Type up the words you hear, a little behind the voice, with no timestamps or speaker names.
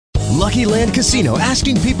Lucky Land Casino,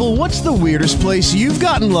 asking people, what's the weirdest place you've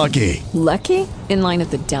gotten lucky? Lucky? In line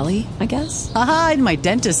at the deli, I guess? Aha, in my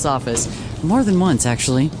dentist's office. More than once,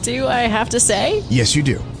 actually. Do I have to say? Yes, you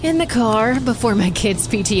do. In the car before my kids'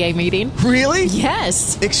 PTA meeting. Really?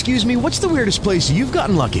 Yes. Excuse me, what's the weirdest place you've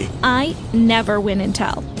gotten lucky? I never win and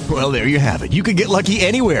tell. Well, there you have it. You can get lucky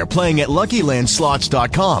anywhere, playing at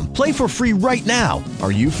LuckyLandSlots.com. Play for free right now.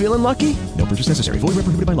 Are you feeling lucky? No purchase necessary. Void where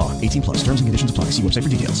prohibited by law. 18 plus. Terms and conditions apply. See website for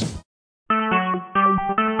details.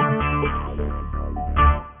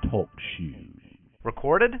 Talk shoes.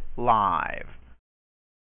 Recorded live.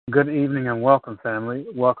 Good evening and welcome, family.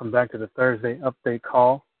 Welcome back to the Thursday update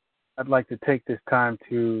call. I'd like to take this time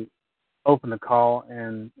to open the call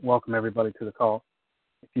and welcome everybody to the call.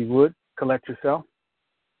 If you would, collect yourself.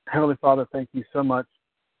 Heavenly Father, thank you so much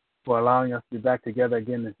for allowing us to be back together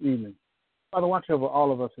again this evening. Father, watch over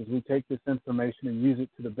all of us as we take this information and use it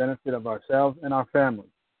to the benefit of ourselves and our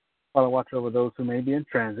families. Father, watch over those who may be in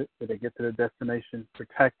transit so they get to their destination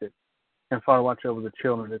protected. And Father, watch over the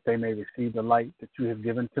children that they may receive the light that you have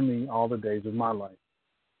given to me all the days of my life.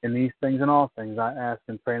 In these things and all things, I ask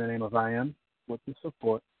and pray in the name of I Am with the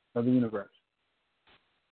support of the universe.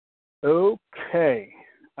 Okay.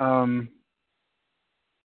 A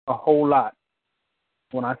whole lot.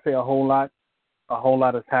 When I say a whole lot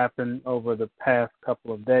has happened over the past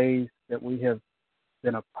couple of days that we have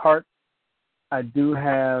been apart. I do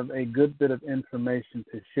have a good bit of information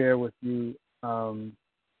to share with you, and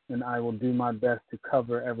I will do my best to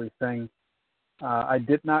cover everything. I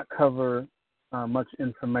did not cover much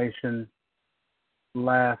information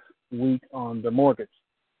last week on the mortgage.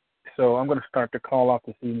 So I'm going to start the call off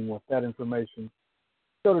this evening with that information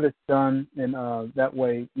so that it's done, and that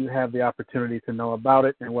way you have the opportunity to know about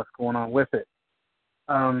it and what's going on with it.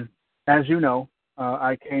 As you know,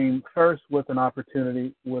 I came first with an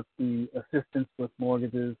opportunity with the assistance with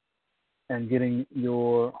mortgages and getting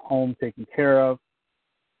your home taken care of,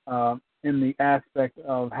 in the aspect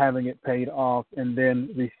of having it paid off and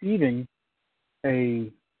then receiving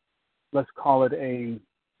a, let's call it a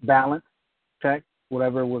balance check,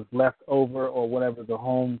 whatever was left over or whatever the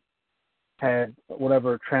home had,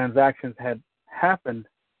 whatever transactions had happened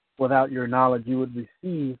without your knowledge, you would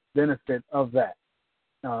receive benefit of that.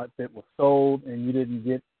 If it was sold and you didn't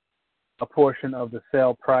get a portion of the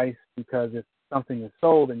sale price, because if something is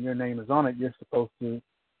sold and your name is on it, you're supposed to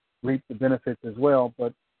reap the benefits as well.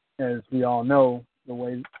 But as we all know, the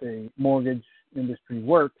way the mortgage industry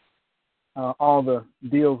works, all the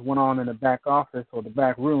deals went on in the back office or the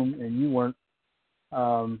back room, and you weren't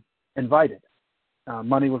invited.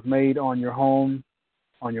 Money was made on your home,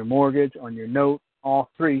 on your mortgage, on your note,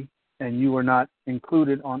 all three, and you were not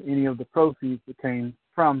included on any of the proceeds that came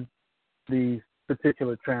from these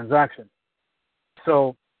particular transactions.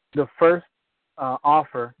 So the first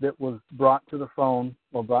offer that was brought to the phone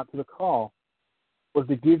or brought to the call was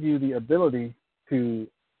to give you the ability to,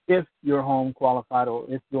 if your home qualified or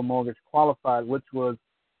if your mortgage qualified, which was,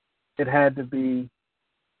 it had to be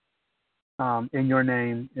in your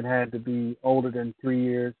name, it had to be older than 3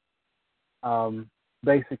 years.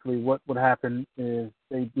 Basically, what would happen is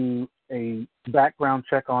they do a background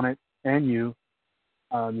check on it, and you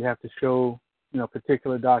have to show,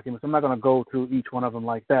 particular documents. I'm not going to go through each one of them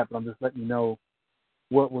like that, but I'm just letting you know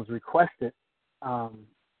what was requested.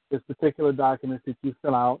 There's particular documents that you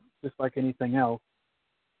fill out, just like anything else,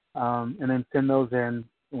 and then send those in.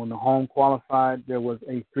 When the home qualified, there was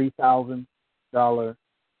a $3,000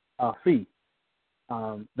 fee.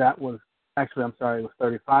 That was actually, I'm sorry, it was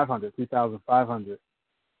 $3,500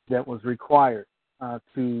 that was required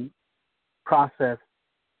to process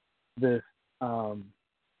this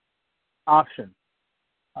option.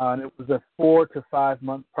 And it was a 4 to 5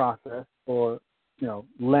 month process, or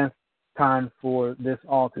length time for this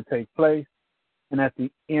all to take place. And at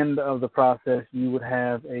the end of the process, you would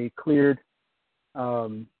have a cleared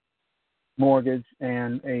mortgage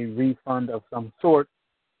and a refund of some sort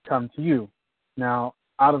come to you. Now,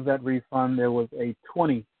 out of that refund, there was a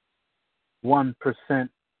 21%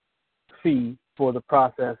 fee for the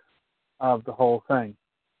process of the whole thing.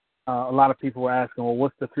 A lot of people were asking, well,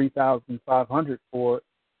 what's the $3,500 for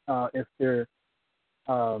if they're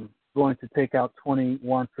going to take out 21%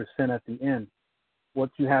 at the end?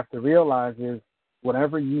 What you have to realize is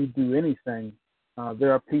whenever you do anything,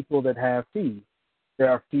 there are people that have fees. There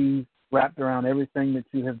are fees wrapped around everything that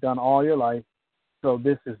you have done all your life. So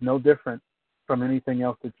this is no different from anything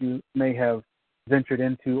else that you may have ventured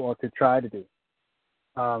into or to try to do.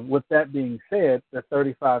 With that being said, the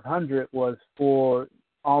 $3,500 was for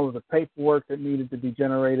all of the paperwork that needed to be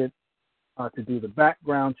generated, to do the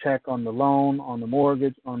background check on the loan, on the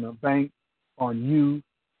mortgage, on the bank, on you,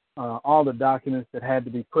 all the documents that had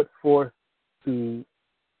to be put forth to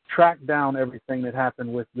track down everything that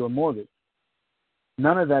happened with your mortgage.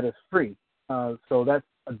 None of that is free. So that's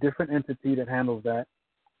a different entity that handles that.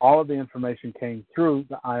 All of the information came through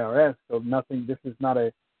the IRS, so nothing, this is not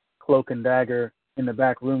a cloak and dagger in the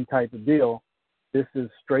back room type of deal. This is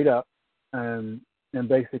straight up, and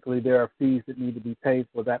basically there are fees that need to be paid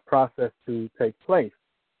for that process to take place.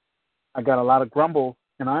 I got a lot of grumbles,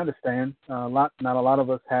 and I understand not a lot of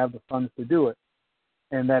us have the funds to do it,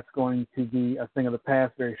 and that's going to be a thing of the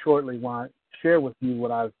past very shortly when I share with you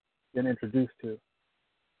what I've been introduced to.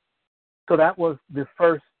 So that was the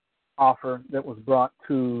first offer that was brought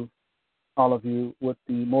to all of you with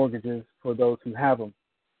the mortgages for those who have them.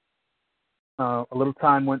 A little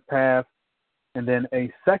time went past, and then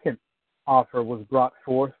a second offer was brought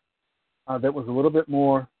forth that was a little bit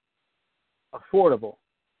more affordable.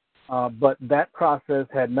 But that process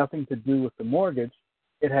had nothing to do with the mortgage.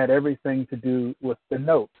 It had everything to do with the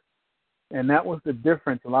note. And that was the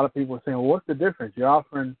difference. A lot of people were saying, well, what's the difference? You're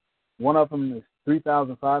offering, one of them is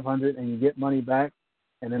 $3,500 and you get money back,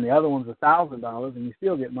 and then the other one's $1,000 and you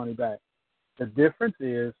still get money back. The difference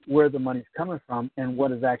is where the money's coming from and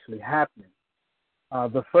what is actually happening.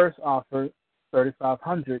 The first offer,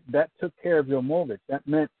 $3,500, that took care of your mortgage. That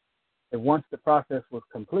meant that once the process was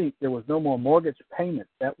complete, there was no more mortgage payment.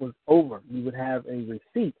 That was over. You would have a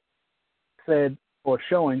receipt said or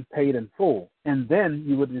showing paid in full, and then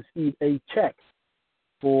you would receive a check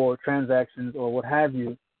for transactions or what have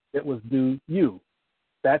you that was due you.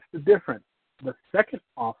 That's the difference. The second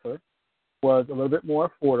offer was a little bit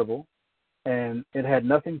more affordable, and it had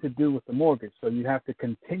nothing to do with the mortgage, so you have to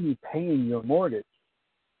continue paying your mortgage.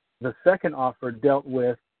 The second offer dealt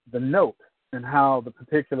with the note and how the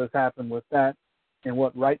particulars happen with that and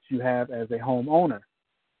what rights you have as a homeowner.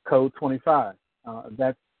 Code 25.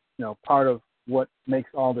 That's part of what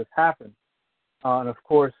makes all this happen. And of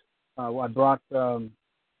course, I brought Mr.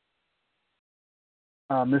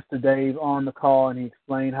 Dave on the call, and he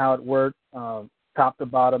explained how it worked, top to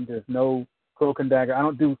bottom. There's no cloak and dagger. I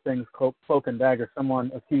don't do things cloak and dagger.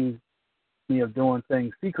 Someone accused me of doing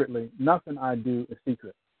things secretly. Nothing I do is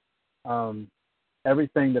secret.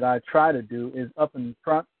 Everything that I try to do is up in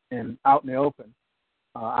front and out in the open.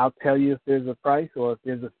 I'll tell you if there's a price or if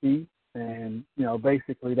there's a fee, and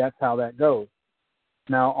basically that's how that goes.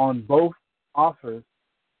 Now on both offers,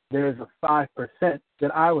 there's a 5%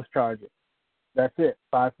 that I was charging. That's it,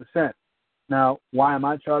 5%. Now, why am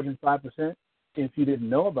I charging 5%? If you didn't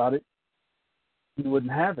know about it, you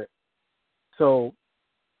wouldn't have it. So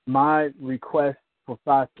my request for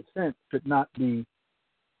 5% should not be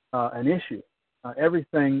an issue.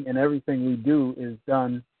 Everything we do is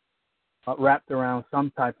done wrapped around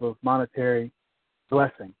some type of monetary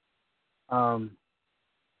blessing.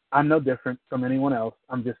 I'm no different from anyone else.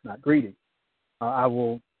 I'm just not greedy. I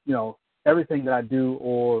will, everything that I do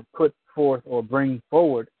or put forth or bring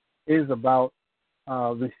forward is about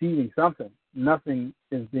receiving something. Nothing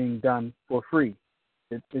is being done for free.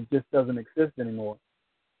 It just doesn't exist anymore.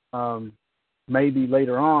 Maybe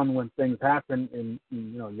later on when things happen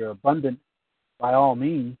and you're abundant, by all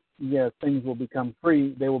means, things will become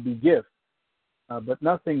free. They will be gifts, but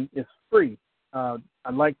nothing is free.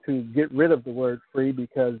 I'd like to get rid of the word free,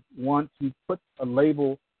 because once you put a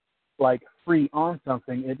label like free on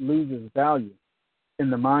something, it loses value in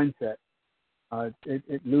the mindset.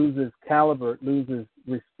 It loses caliber, it loses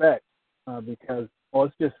respect, because,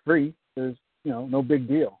 it's just free. There's, no big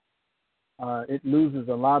deal. It loses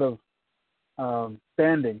a lot of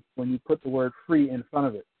standing when you put the word free in front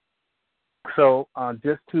of it. So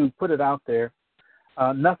just to put it out there,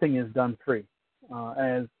 nothing is done free.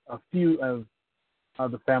 As a few of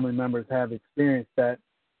the family members have experienced that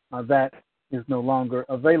is no longer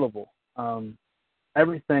available.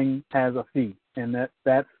 Everything has a fee, and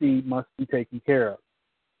that fee must be taken care of.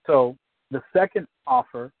 So the second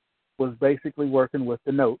offer was basically working with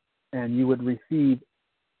the note, and you would receive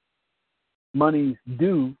monies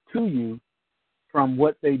due to you from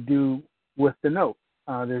what they do with the note.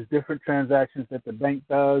 There's different transactions that the bank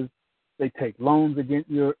does. They take loans against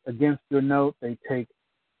your note. They take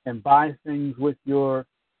and buy things with your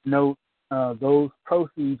note. Those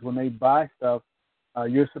proceeds, when they buy stuff,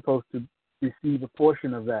 you're supposed to receive a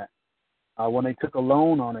portion of that. When they took a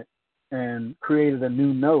loan on it and created a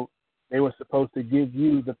new note, they were supposed to give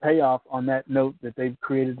you the payoff on that note that they've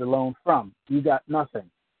created the loan from. You got nothing.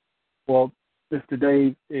 Well, Mr.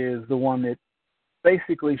 Dave is the one that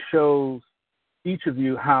basically shows each of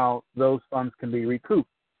you how those funds can be recouped.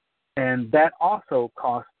 And that also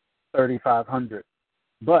costs $3,500.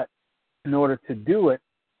 But in order to do it,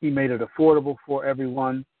 he made it affordable for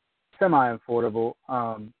everyone semi-affordable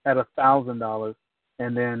at $1,000,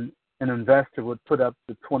 and then an investor would put up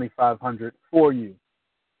the $2,500 for you.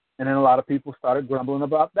 And then a lot of people started grumbling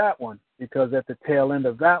about that one because at the tail end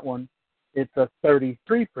of that one, it's a 33%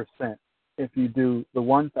 if you do the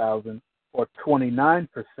 1,000, or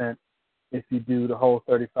 29% if you do the whole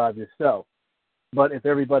 35 yourself. But if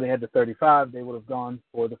everybody had the 35, they would have gone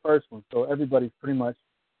for the first one. So everybody's pretty much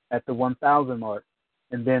at the 1,000 mark,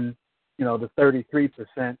 and then the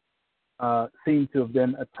 33% seemed to have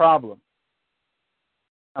been a problem.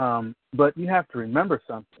 But you have to remember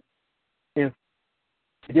something. If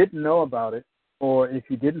you didn't know about it, or if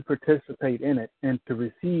you didn't participate in it, and to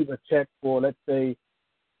receive a check for, let's say,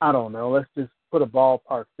 I don't know, let's just put a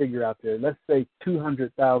ballpark figure out there. Let's say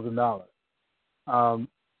 $200,000.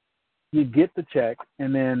 You get the check,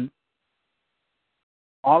 and then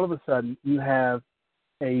all of a sudden you have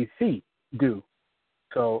a fee due.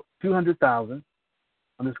 So $200,000.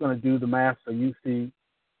 I'm just going to do the math so you see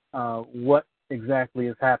what exactly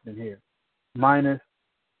is happening here. Minus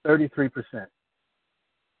 33%.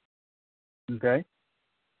 Okay?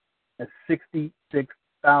 That's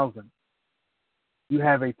 $66,000. You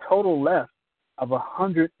have a total left of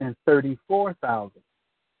 $134,000.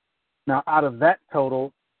 Now, out of that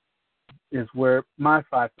total is where my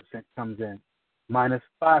 5% comes in, minus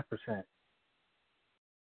 5%.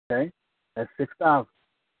 Okay? That's $6,000.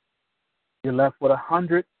 You're left with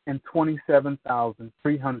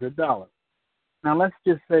 $127,300. Now, let's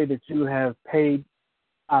just say that you have paid,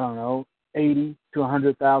 I don't know, $80,000 to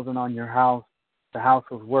 $100,000 on your house. The house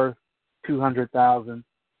was worth $200,000.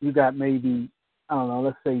 You got maybe, I don't know,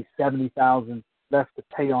 let's say $70,000 left to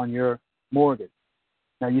pay on your mortgage.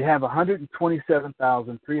 Now, you have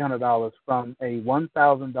 $127,300 from a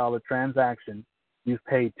 $1,000 transaction. You've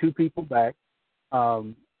paid two people back.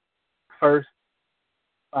 First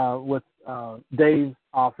with Dave's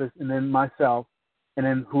office, and then myself, and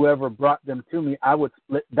then whoever brought them to me, I would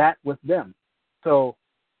split that with them. So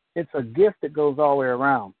it's a gift that goes all the way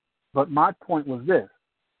around. But my point was this.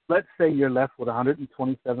 Let's say you're left with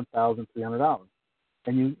 $127,300,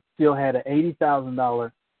 and you still had an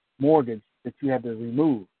 $80,000 mortgage that you had to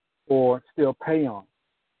remove or still pay on.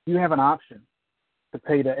 You have an option to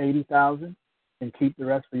pay the $80,000 and keep the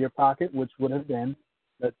rest for your pocket, which would have been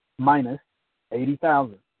minus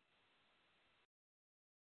 $80,000.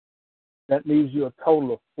 That leaves you a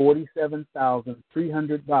total of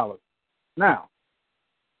 $47,300. Now,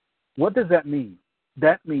 what does that mean?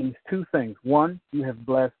 That means two things. One, you have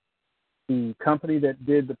blessed the company that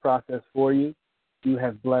did the process for you. You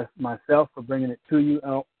have blessed myself for bringing it to you,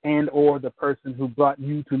 and or the person who brought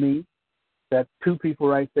you to me. That's two people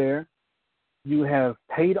right there. You have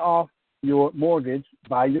paid off your mortgage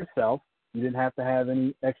by yourself. You didn't have to have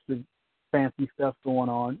any extra fancy stuff going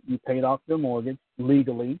on. You paid off your mortgage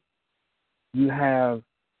legally. You have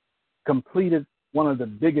completed one of the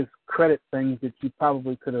biggest credit things that you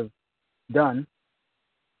probably could have done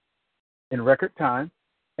in record time,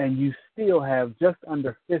 and you still have just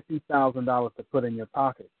under $50,000 to put in your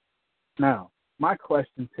pocket. Now, my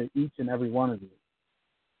question to each and every one of you,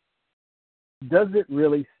 does it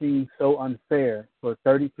really seem so unfair for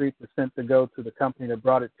 33% to go to the company that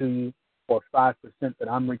brought it to you, or 5% that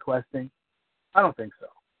I'm requesting? I don't think so.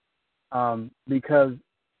 Because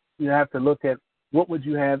you have to look at what would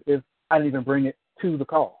you have if I didn't even bring it to the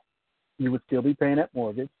call. You would still be paying that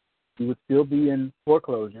mortgage. You would still be in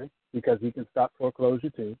foreclosure, because we can stop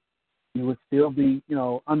foreclosure too. You would still be,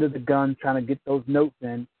 under the gun trying to get those notes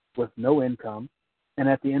in with no income. And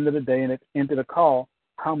at the end of the day, and at the end of the call,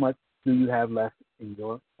 how much do you have left in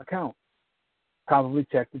your account? Probably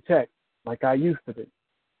check to check, like I used to be.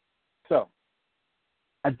 So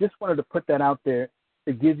I just wanted to put that out there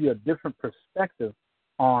to give you a different perspective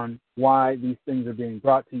on why these things are being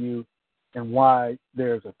brought to you, and why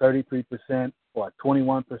there's a 33% or a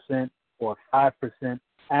 21% or a 5%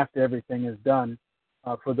 after everything is done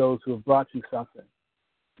for those who have brought you something.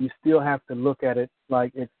 You still have to look at it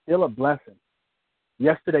like it's still a blessing.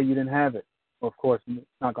 Yesterday you didn't have it. Well, of course, it's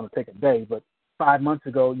not going to take a day, but 5 months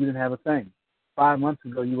ago you didn't have a thing. 5 months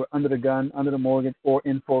ago you were under the gun, under the mortgage, or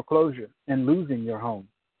in foreclosure and losing your home.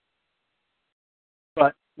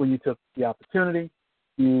 But when you took the opportunity,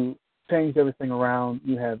 you changed everything around.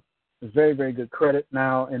 You have very, very good credit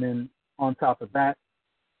now, and then on top of that,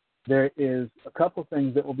 there is a couple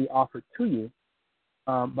things that will be offered to you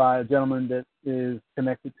by a gentleman that is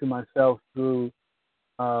connected to myself through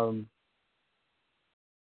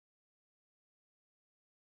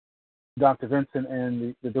Dr. Vincent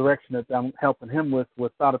and the direction that I'm helping him with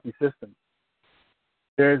Thotopy Systems.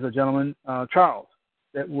 There's a gentleman, Charles,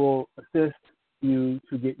 that will assist you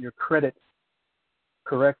to get your credit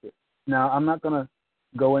corrected. Now, I'm not going to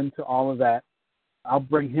go into all of that. I'll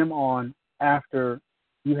bring him on after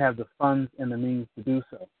you have the funds and the means to do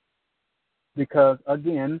so. Because,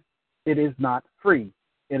 again, it is not free.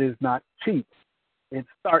 It is not cheap. It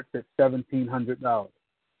starts at $1,700.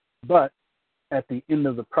 But at the end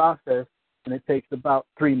of the process, and it takes about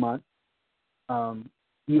 3 months,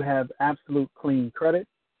 you have absolute clean credit.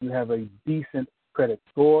 You have a decent credit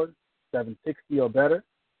score, 760 or better,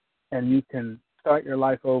 and you can start your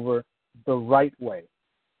life over the right way,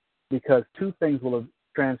 because two things will have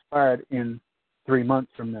transpired in 3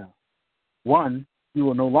 months from now. One, you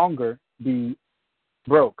will no longer be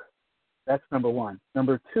broke. That's number one.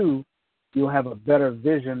 Number two, you'll have a better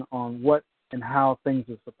vision on what and how things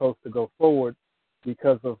are supposed to go forward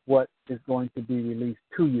because of what is going to be released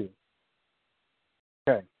to you.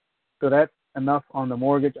 Okay, so that's enough on the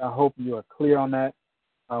mortgage. I hope you are clear on that.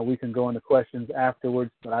 We can go into questions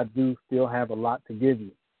afterwards, but I do still have a lot to give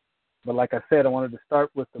you. But like I said, I wanted to start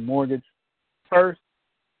with the mortgage first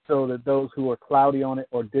so that those who are cloudy on it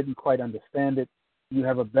or didn't quite understand it, you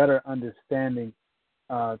have a better understanding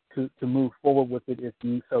to move forward with it if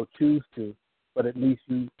you so choose to. But at least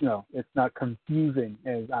you know it's not confusing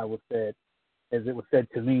as it was said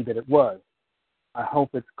to me that it was. I hope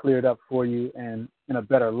it's cleared up for you and in a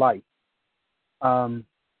better light. The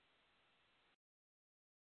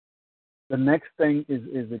next thing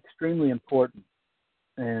is extremely important,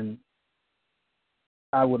 and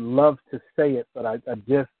I would love to say it, but I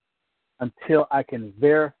just, until I can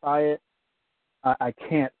verify it, I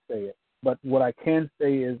can't say it. But what I can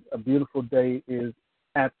say is a beautiful day is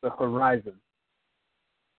at the horizon.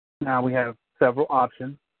 Now we have several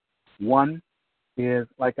options. One is,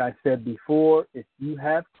 like I said before, if you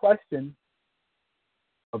have questions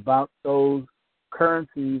about those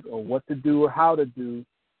currencies or what to do or how to do,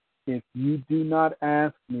 if you do not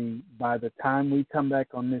ask me by the time we come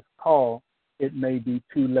back on this call, it may be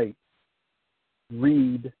too late.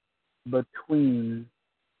 Read between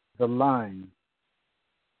the lines.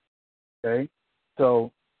 Okay?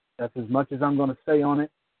 So that's as much as I'm going to say on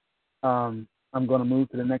it. I'm going to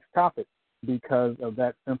move to the next topic because of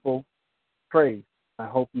that simple phrase. I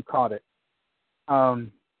hope you caught it. I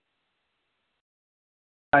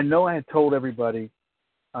know I had told everybody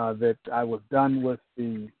that I was done with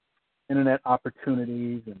the internet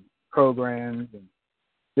opportunities and programs and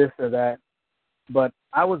this or that, but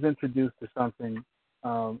I was introduced to something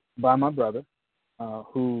by my brother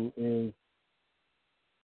who is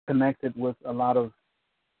connected with a lot of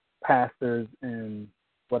pastors and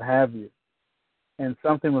what have you. And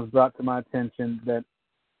something was brought to my attention that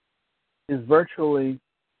is virtually,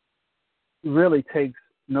 really takes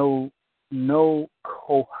no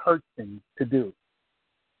coercing to do.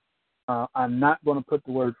 I'm not going to put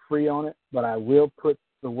the word free on it, but I will put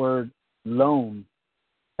the word loan,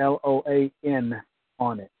 Loan,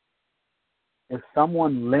 on it. If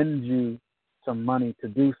someone lends you some money to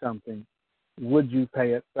do something, would you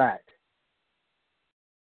pay it back?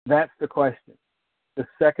 That's the question. The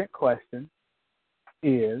second question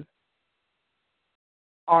is,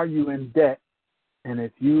 are you in debt? And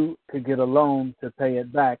if you could get a loan to pay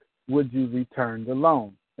it back, would you return the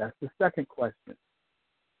loan? That's the second question.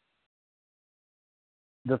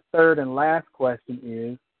 The third and last question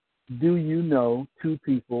is, do you know two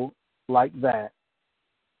people like that?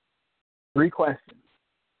 3 questions.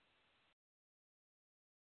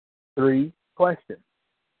 3 questions.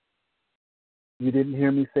 You didn't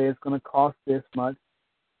hear me say it's going to cost this much.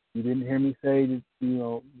 You didn't hear me say that,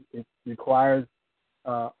 it requires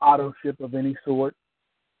auto ship of any sort.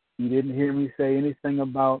 You didn't hear me say anything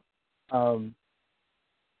about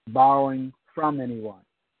borrowing from anyone.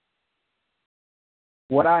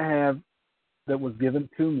 What I have that was given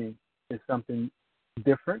to me is something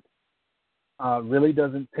different. Really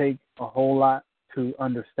doesn't take a whole lot to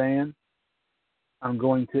understand. I'm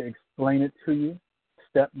going to explain it to you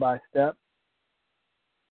step by step.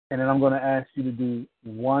 And then I'm going to ask you to do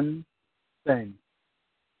one thing.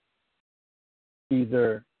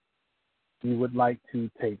 Either you would like to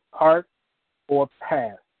take part or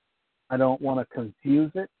pass. I don't want to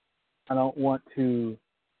confuse it. I don't want to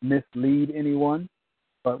mislead anyone.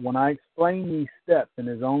 But when I explain these steps, and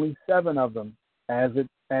there's only 7 of them as it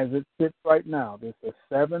sits right now, there's a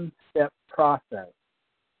 7-step process.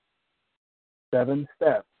 7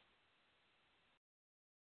 steps.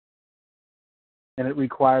 And it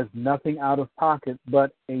requires nothing out of pocket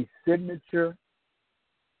but a signature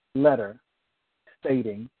letter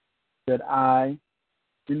stating that I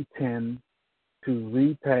intend to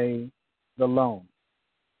repay the loan.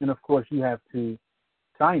 And of course, you have to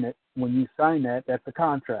sign it. When you sign that, that's a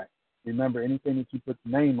contract. Remember, anything that you put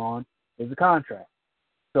the name on is a contract.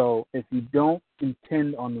 So if you don't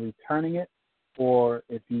intend on returning it, or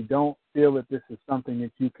if you don't feel that this is something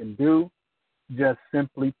that you can do, just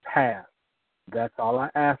simply pass. That's all I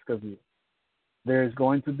ask of you. There's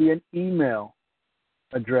going to be an email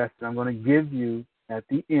address that I'm going to give you at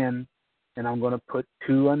the end, and I'm going to put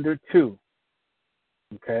 2 under 2.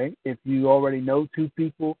 Okay? If you already know 2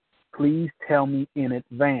 people, please tell me in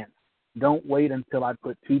advance. Don't wait until I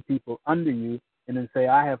put 2 people under you and then say,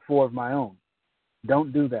 I have 4 of my own.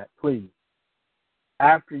 Don't do that, please.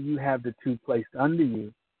 After you have the 2 placed under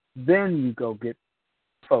you, then you go get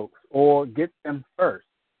folks, or get them first.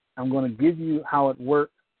 I'm going to give you how it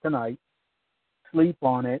works tonight. Sleep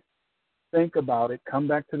on it. Think about it. Come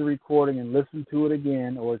back to the recording and listen to it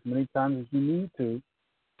again, or as many times as you need to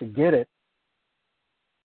get it.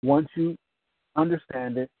 Once you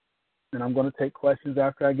understand it, and I'm going to take questions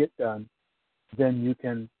after I get done, then you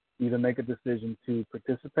can either make a decision to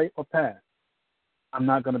participate or pass. I'm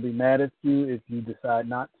not going to be mad at you if you decide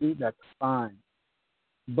not to. That's fine.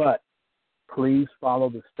 But please follow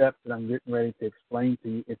the steps that I'm getting ready to explain to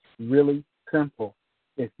you. It's really simple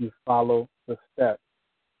if you follow the steps.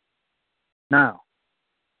 Now,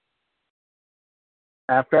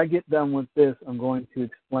 after I get done with this, I'm going to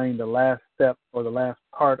explain the last step or the last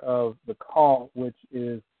part of the call, which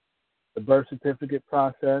is the birth certificate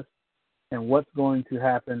process and what's going to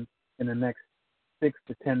happen in the next 6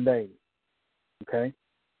 to 10 days. Okay?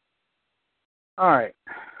 All right.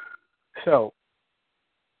 So,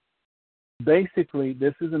 basically,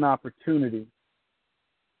 this is an opportunity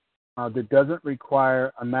that doesn't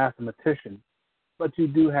require a mathematician, but you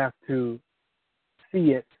do have to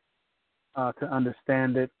see it to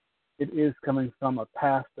understand it. It is coming from a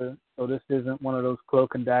pastor, so this isn't one of those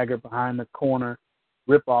cloak and dagger behind the corner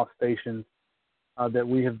rip-off stations that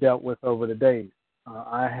we have dealt with over the days.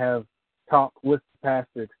 I have talked with the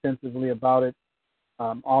pastor extensively about it.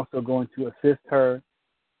 I'm also going to assist her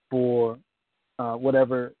for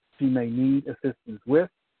whatever she may need assistance with.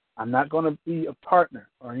 I'm not going to be a partner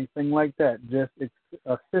or anything like that, just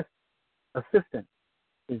assistant,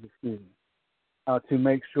 to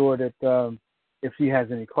make sure that if she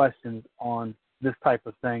has any questions on this type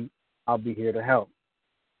of thing, I'll be here to help.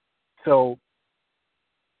 So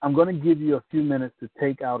I'm going to give you a few minutes to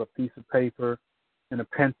take out a piece of paper and a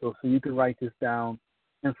pencil so you can write this down.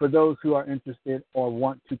 And for those who are interested or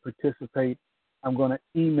want to participate, I'm going to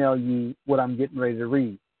email you what I'm getting ready to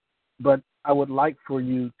read. But I would like for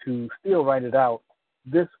you to still write it out.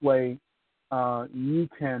 This way you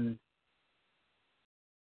can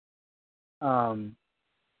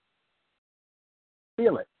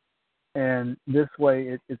feel it. And this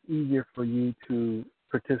way it's easier for you to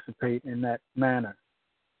participate in that manner.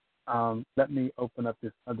 Let me open up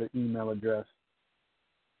this other email address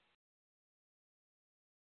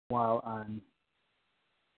while I'm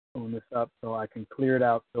pulling this up so I can clear it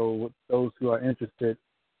out. So those who are interested,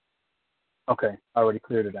 okay, I already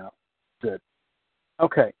cleared it out. Good.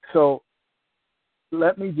 Okay, so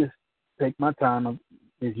let me just take my time.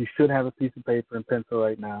 As you should have a piece of paper and pencil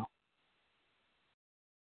right now.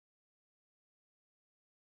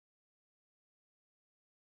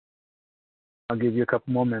 I'll give you a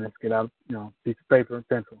couple more minutes. Get out, piece of paper and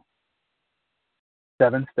pencil.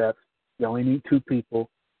 7 steps. You only need 2 people,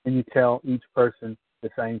 and you tell each person the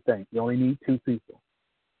same thing. You only need 2 people.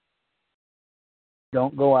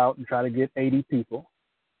 Don't go out and try to get 80 people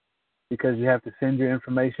because you have to send your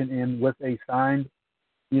information in with a signed,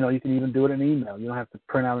 you can even do it in email. You don't have to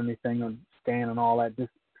print out anything and scan and all that.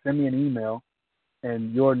 Just send me an email,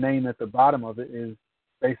 and your name at the bottom of it is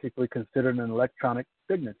basically considered an electronic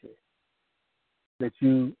signature that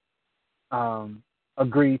you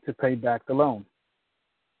agree to pay back the loan.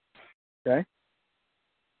 Okay?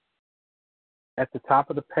 At the top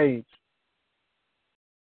of the page,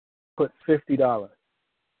 put $50.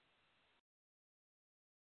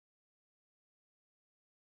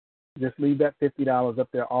 Just leave that $50 up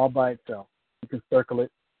there all by itself. You can circle it.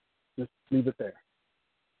 Just leave it there.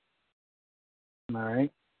 All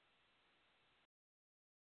right?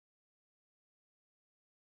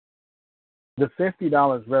 The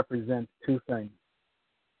 $50 represents 2 things.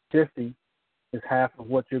 50 is half of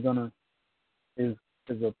what you're gonna is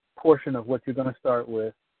a portion of what you're gonna start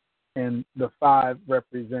with, and the 5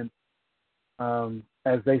 represents,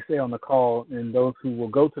 as they say on the call, and those who will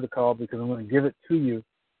go to the call because I'm going to give it to you.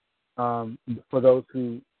 For those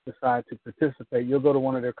who decide to participate, you'll go to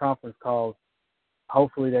one of their conference calls.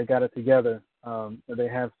 Hopefully they got it together. They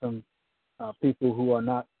have some people who are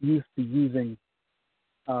not used to using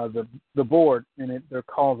the board, and their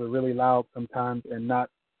calls are really loud sometimes and not.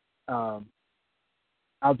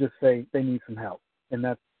 I'll just say they need some help, and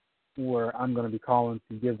that's where I'm going to be calling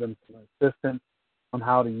to give them some assistance on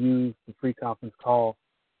how to use the free conference call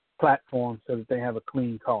platform so that they have a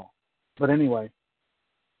clean call. But anyway,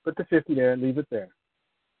 put the 50 there, leave it there.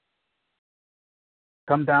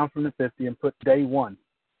 Come down from the 50 and put day 1.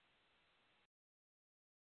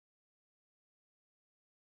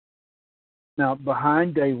 Now,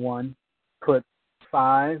 behind day 1, put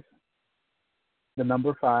 5, the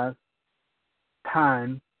number 5,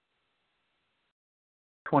 times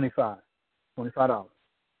 $25. $25.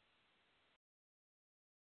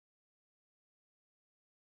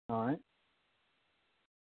 All right.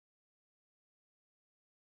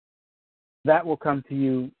 That will come to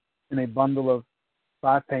you in a bundle of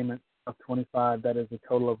 5 payments of $25. That is a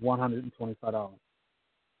total of $125.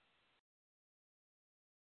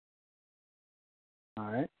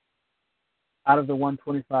 All right. Out of the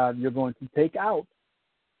 125, you're going to take out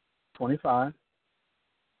 25.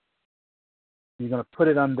 You're going to put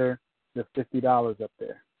it under the $50 up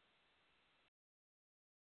there.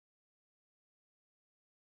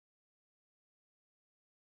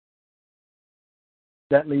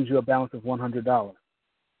 That leaves you a balance of $100.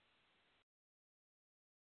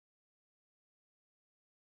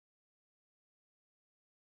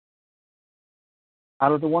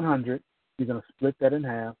 Out of the 100, you're going to split that in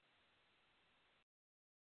half,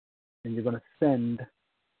 and you're going to send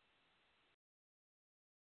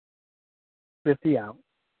 50 out.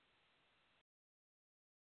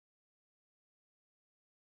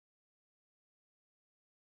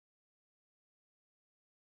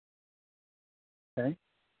 Okay?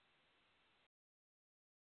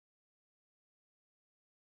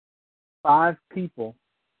 Five people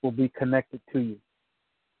will be connected to you.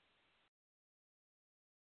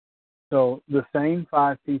 So the same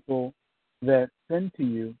 5 people that send to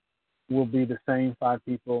you will be the same 5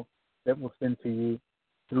 people that will send to you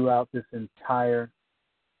throughout this entire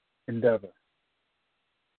endeavor.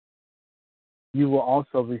 You will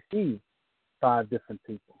also receive 5 different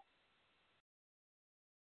people.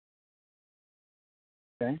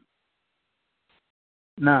 Okay?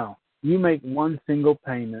 Now, you make one single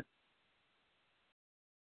payment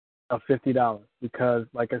of $50 because,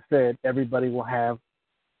 like I said, everybody will have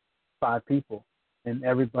 5 people, and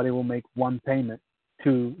everybody will make one payment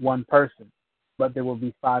to one person, but there will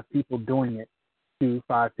be 5 people doing it to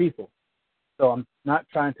 5 people. So I'm not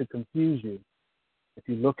trying to confuse you. If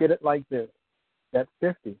you look at it like this, that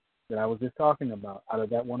 50 that I was just talking about out of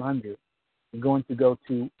that 100 is going to go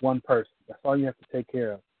to one person. That's all you have to take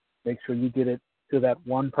care of. Make sure you get it to that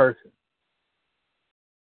one person.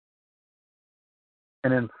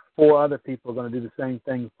 And then 4 other people are going to do the same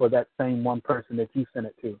thing for that same one person that you sent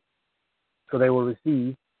it to. So they will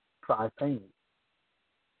receive 5 payments.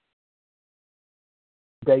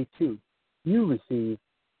 Day 2, you receive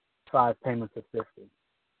 5 payments of 50.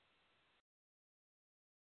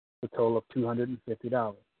 A total of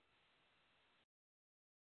 $250.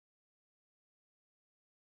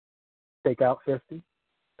 Take out 50,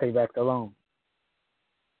 pay back the loan.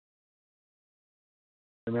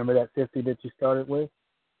 Remember that 50 that you started with?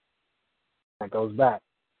 That goes back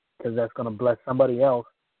because that's going to bless somebody else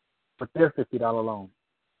with their $50 loan.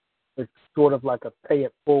 It's sort of like a pay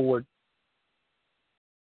it forward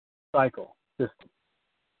cycle system.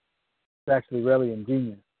 It's actually really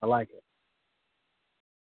ingenious. I like it.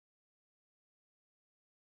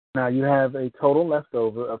 Now you have a total left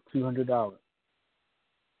over of $200.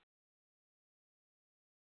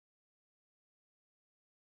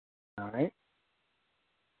 All right.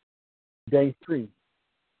 Day 3,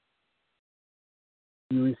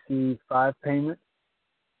 you receive 5 payments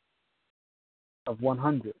of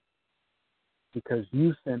 100 because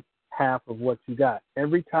you sent half of what you got.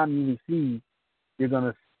 Every time you receive, you're going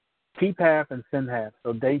to keep half and send half.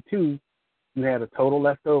 So day 2, you had a total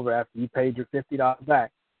left over after you paid your $50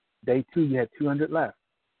 back. Day 2, you had 200 left.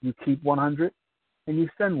 You keep 100 and you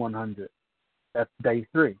send 100. That's day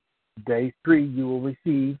 3. Day 3, you will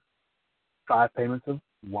receive 5 payments of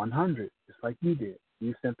 100, just like you did.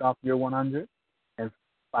 You sent off your 100, and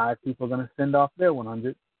 5 people are going to send off their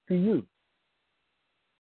 100 to you.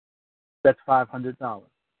 That's $500.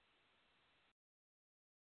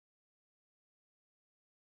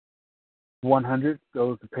 $100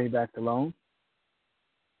 goes to pay back the loan,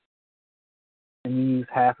 and you use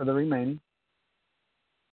half of the remaining.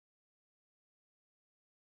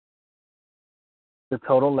 The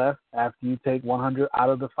total left after you take 100 out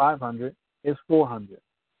of the 500 is 400.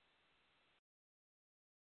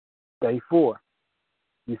 Day 4,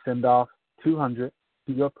 you send off 200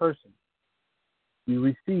 to your person. You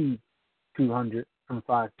receive 200 from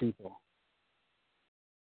 5 people.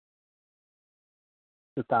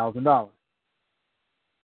 It's $1,000.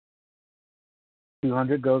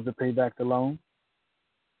 $200 goes to pay back the loan.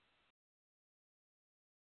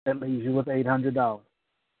 That leaves you with $800.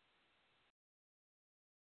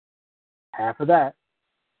 Half of that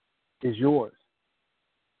is yours.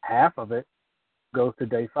 Half of it goes to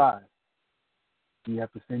day 5. You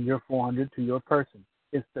have to send your $400 to your person.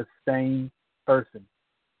 It's the same person.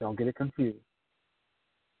 Don't get it confused.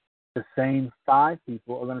 The same 5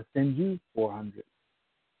 people are going to send you $400,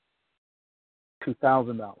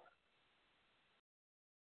 $2,000.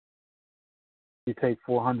 You take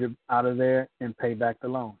 $400 out of there and pay back the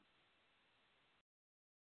loan.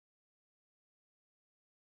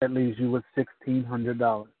 That leaves you with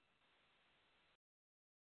 $1,600.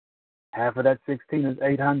 Half of that 16 is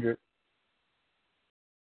 $800.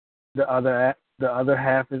 The other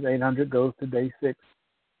half is $800 goes to day 6.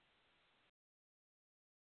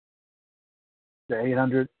 The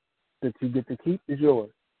 $800 that you get to keep is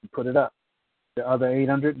yours. You put it up. The other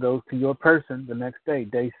 $800 goes to your person the next day,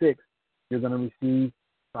 day 6. You're going to receive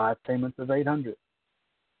 5 payments of $800.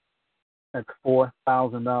 That's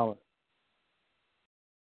 $4,000.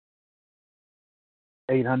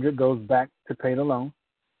 $800 goes back to pay the loan.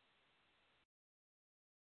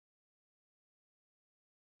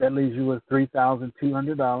 That leaves you with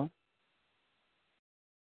 $3,200.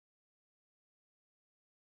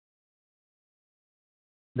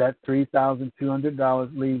 That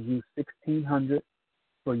 $3,200 leaves you $1,600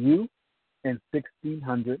 for you and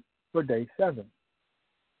 $1,600 for day 7.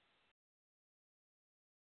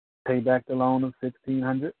 Pay back the loan of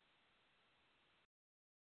 $1,600.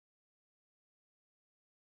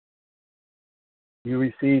 You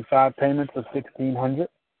receive 5 payments of $1,600.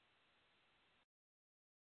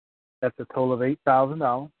 That's a total of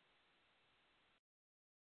 $8,000.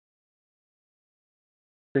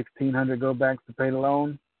 $1,600 go back to pay the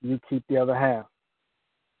loan. You keep the other half.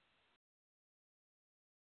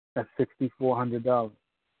 That's $6,400.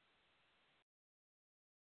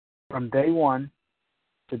 From day 1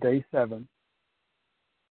 to day 7,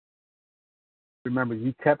 remember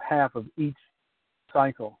you kept half of each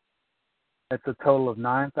cycle. That's a total of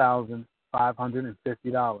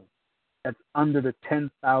 $9,550. That's under the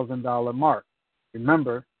 $10,000 mark.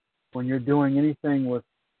 Remember, when you're doing anything with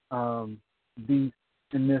these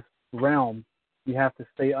in this realm, you have to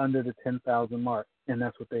stay under the 10,000 mark, and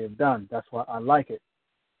that's what they have done. That's why I like it.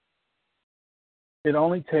 It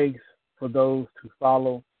only takes for those to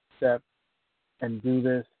follow steps and do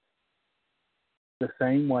this the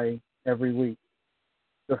same way every week.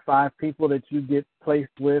 The 5 people that you get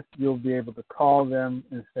placed with, you'll be able to call them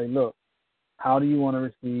and say, look, how do you want to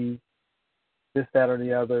receive this, that, or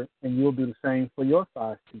the other? And you'll do the same for your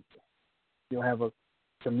 5 people. You'll have a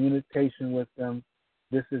communication with them.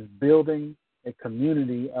 This is building a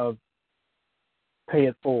community of pay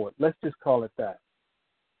it forward. Let's just call it that.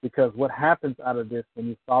 Because what happens out of this, when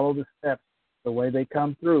you follow the steps the way they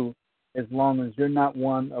come through, as long as you're not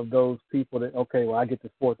one of those people that, okay, well, I get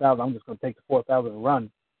this $4,000, I'm just going to take the $4,000 and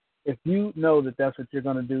run. If you know that that's what you're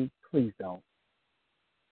going to do, please don't.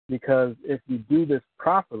 Because if you do this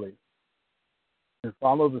properly and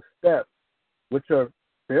follow the steps, which are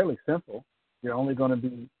fairly simple, you're only going to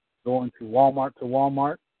be going to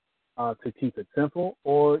Walmart to keep it simple,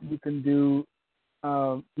 or you can do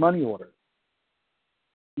money orders,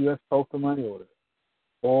 U.S. postal money orders.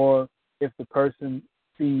 Or if the person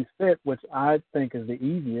sees fit, which I think is the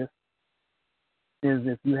easiest, is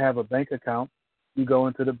if you have a bank account, you go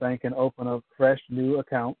into the bank and open a fresh new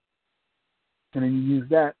account, and then you use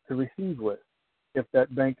that to receive with. If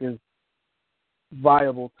that bank is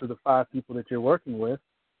viable to the 5 people that you're working with,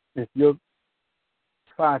 if your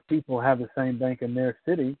 5 people have the same bank in their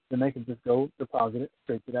city, then they can just go deposit it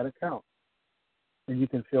straight to that account. And you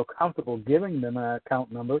can feel comfortable giving them an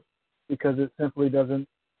account number because it simply doesn't,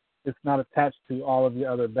 it's not attached to all of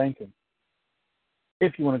your other banking,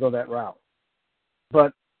 if you want to go that route.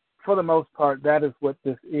 But for the most part, that is what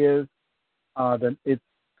this is. Then it's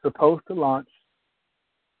supposed to launch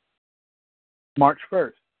March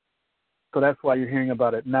 1st. So that's why you're hearing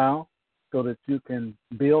about it now, so that you can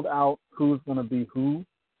build out who's going to be who,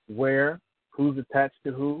 where, who's attached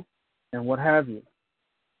to who, and what have you.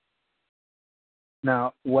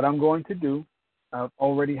 Now, what I'm going to do, I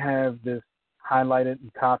already have this highlighted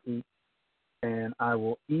and copied, and I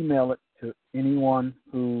will email it to anyone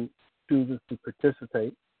who chooses to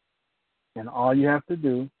participate. And all you have to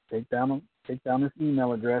do, take down this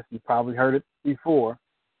email address. You probably heard it before.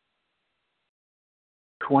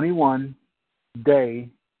 21day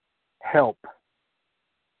help.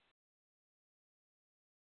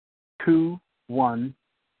 21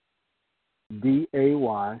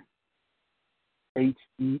 DAYHELP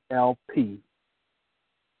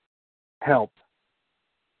help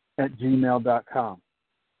at gmail.com.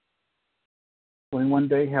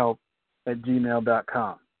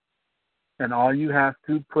 21dayhelp@gmail.com. And all you have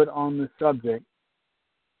to put on the subject,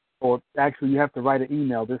 or actually you have to write an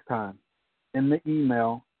email this time. In the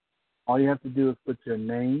email, all you have to do is put your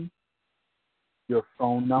name, your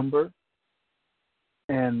phone number,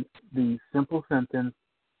 and the simple sentence,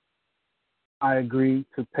 I agree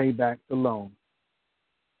to pay back the loan.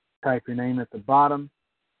 Type your name at the bottom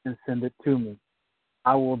and send it to me.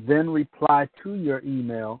 I will then reply to your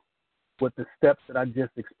email with the steps that I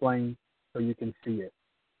just explained so you can see it.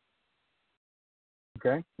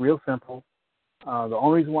 Okay, real simple. The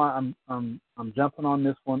only reason why I'm jumping on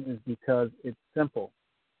this one is because it's simple.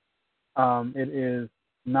 It is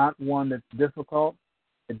not one that's difficult.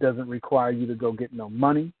 It doesn't require you to go get no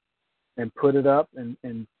money and put it up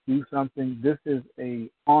and do something. This is a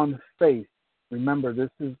on faith. Remember, this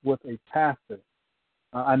is with a pastor.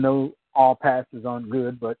 I know all pastors aren't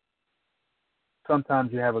good, but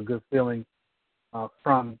sometimes you have a good feeling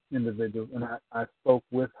from individuals, and I spoke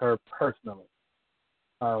with her personally.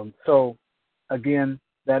 So, again,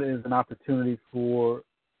 that is an opportunity for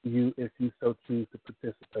you if you so choose to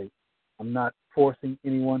participate. I'm not forcing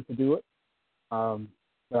anyone to do it,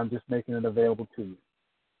 but I'm just making it available to you.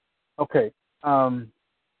 Okay,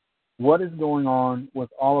 what is going on with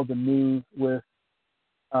all of the news with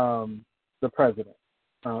the president?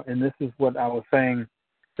 And this is what I was saying,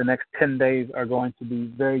 the next 10 days are going to be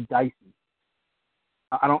very dicey.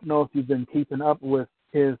 I don't know if you've been keeping up with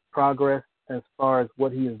his progress as far as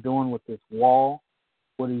what he is doing with this wall,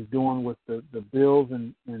 what he's doing with the bills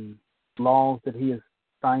and laws that he is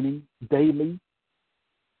signing daily,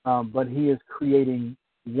 but he is creating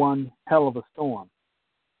one hell of a storm.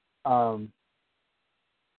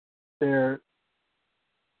 There's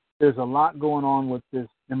a lot going on with this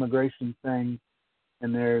immigration thing,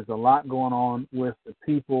 and there's a lot going on with the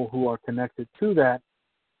people who are connected to that.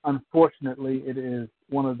 Unfortunately, it is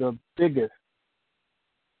one of the biggest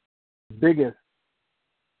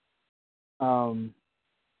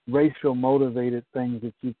racial motivated things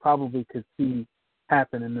that you probably could see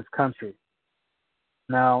happen in this country.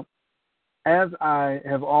 Now, as I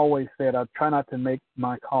have always said, I try not to make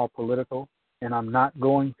my call political, and I'm not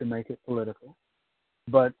going to make it political.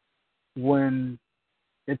 But when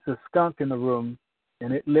it's a skunk in the room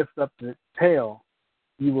and it lifts up its tail,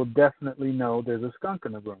 you will definitely know there's a skunk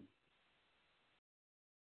in the room.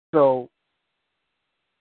 So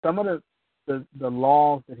some of the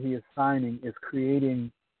laws that he is signing is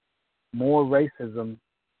creating more racism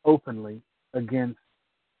openly against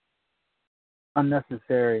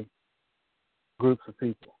unnecessary groups of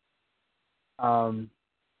people.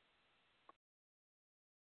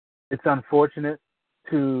 It's unfortunate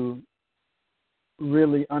to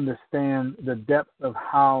really understand the depth of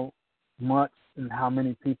how much and how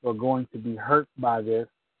many people are going to be hurt by this,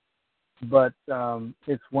 but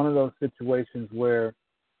it's one of those situations where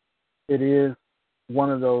it is one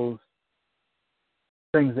of those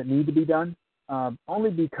things that need to be done, only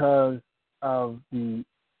because of the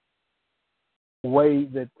way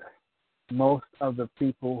that most of the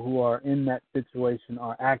people who are in that situation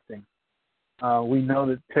are acting. We know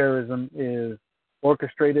that terrorism is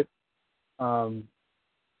orchestrated.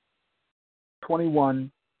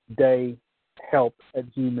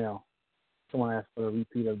 21dayhelp@gmail. Someone asked for a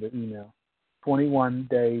repeat of the email.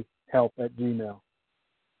 21dayhelp@gmail.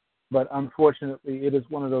 But unfortunately, it is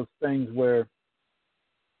one of those things where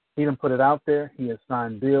he didn't put it out there. He has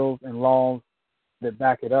signed bills and laws that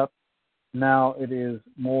back it up. Now it is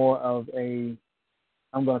more of a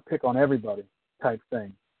I'm going to pick on everybody type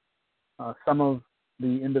thing. Some of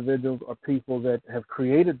the individuals or people that have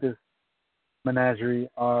created this menagerie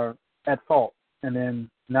are at fault. And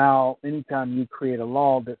then now anytime you create a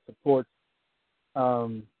law that supports I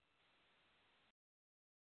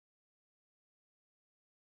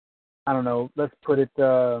don't know, let's put it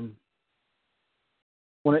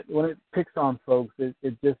when it picks on folks, it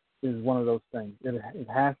just is one of those things. It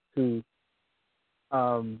has to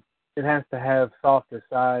have softer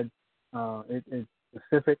sides. It's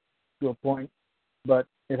specific to a point, but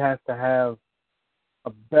it has to have a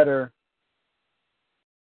better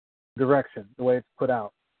direction the way it's put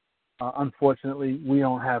out. Unfortunately, we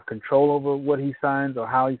don't have control over what he signs or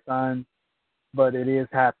how he signs, but it is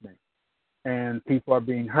happening, and people are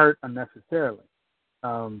being hurt unnecessarily.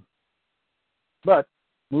 But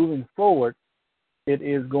moving forward, it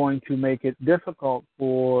is going to make it difficult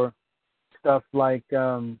for stuff like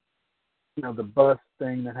the bus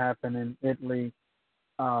thing that happened in Italy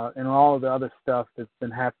and all of the other stuff that's been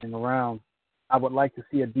happening around. I would like to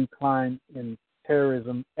see a decline in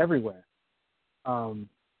terrorism everywhere.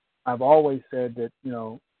 I've always said that,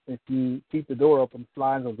 If you keep the door open,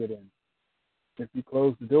 flies will get in. If you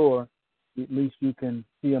close the door, at least you can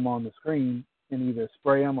see them on the screen and either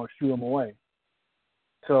spray them or shoo them away.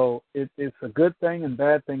 So it's a good thing and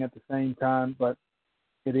bad thing at the same time, but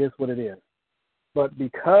it is what it is. But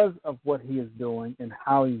because of what he is doing and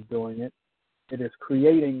how he's doing it, it is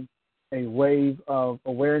creating a wave of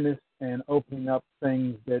awareness and opening up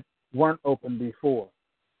things that weren't open before.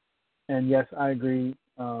 And yes, I agree.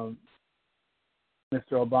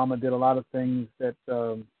 Mr. Obama did a lot of things that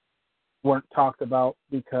weren't talked about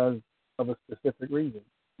because of a specific reason.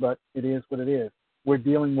 But it is what it is. We're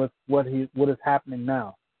dealing with what is happening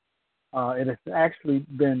now. It has actually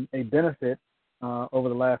been a benefit over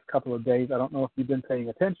the last couple of days. I don't know if you've been paying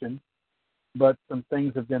attention, but some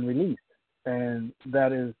things have been released. And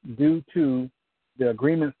that is due to the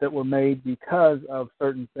agreements that were made because of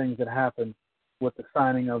certain things that happened with the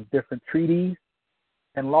signing of different treaties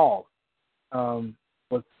and laws.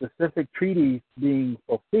 With specific treaties being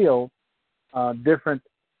fulfilled, different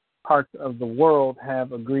parts of the world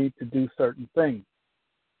have agreed to do certain things.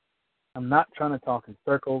 I'm not trying to talk in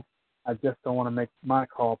circles. I just don't want to make my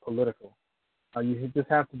call political. You just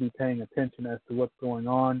have to be paying attention as to what's going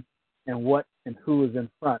on and what and who is in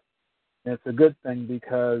front. And it's a good thing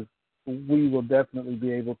because we will definitely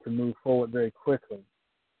be able to move forward very quickly.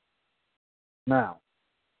 Now,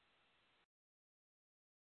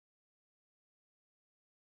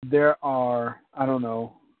 there are, I don't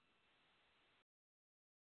know,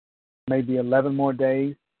 maybe 11 more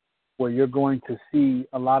days where you're going to see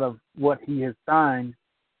a lot of what he has signed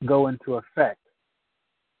go into effect.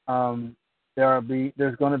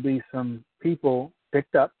 There's going to be some people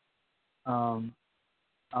picked up.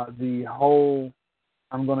 The whole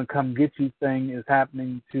 "I'm going to come get you" thing is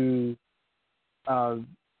happening to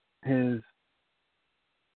his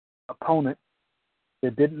opponent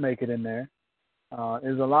that didn't make it in there.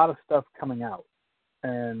 There's a lot of stuff coming out,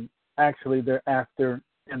 and actually they're after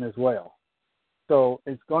him as well. So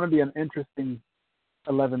it's going to be an interesting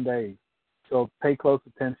 11 days. So pay close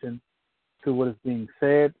attention to what is being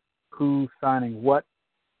said, who's signing what,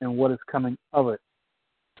 and what is coming of it.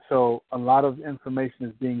 So a lot of information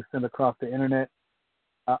is being sent across the internet.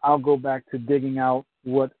 I'll go back to digging out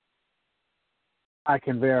what I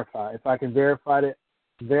can verify. If I can verify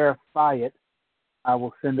it, I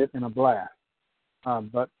will send it in a blast.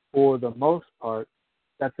 But for the most part,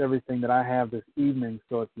 that's everything that I have this evening.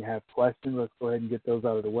 So if you have questions, let's go ahead and get those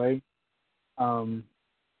out of the way.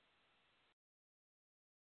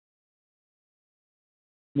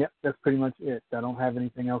 Yep, that's pretty much it. I don't have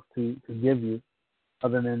anything else to give you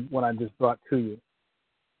other than what I just brought to you. If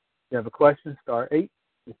you have a question, star 8.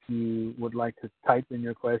 If you would like to type in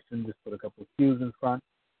your question, just put a couple of Q's in front,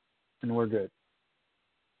 and we're good.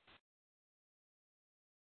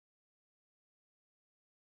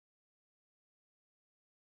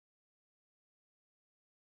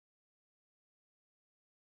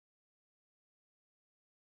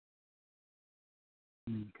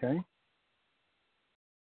 Okay.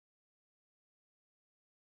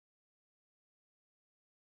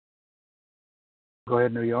 Go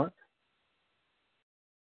ahead, New York.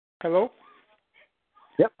 Hello?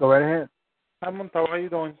 Yep, go right ahead. Hi, Muntavo. How you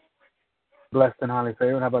doing? Blessed and highly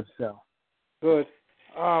favored. How about yourself? Good.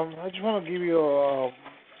 I just want to give you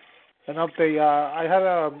an update.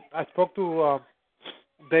 I spoke to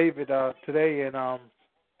David today, and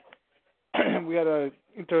we had an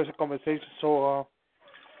interesting conversation. So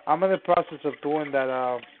I'm in the process of doing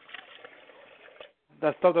that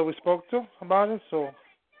stuff that we spoke to about it. So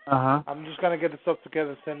I'm just gonna get the stuff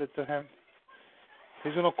together and send it to him.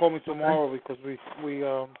 He's gonna call me tomorrow because we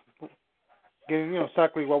getting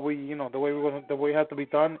exactly what we the way it has to be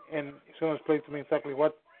done, and he's gonna explain to me exactly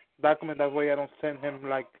what document. That way I don't send him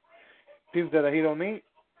like things that he don't need.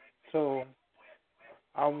 So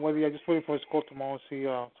I just waiting for his call tomorrow to see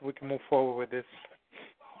so we can move forward with this.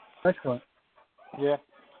 Excellent. Yeah.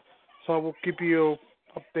 So I will keep you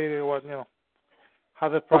updated what how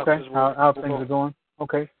the process will how things are going.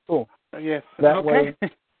 Okay, cool. Yes. That way.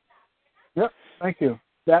 Yep. Thank you.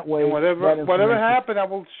 That way. And whatever happened, I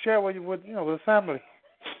will share with the family.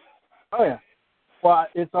 Oh yeah. Well,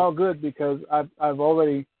 it's all good because I've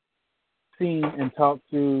already seen and talked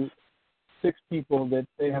to 6 people that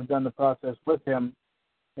they have done the process with him,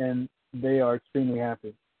 and they are extremely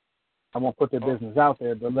happy. I won't put their business out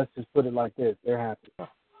there, but let's just put it like this: they're happy.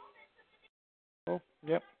 Oh,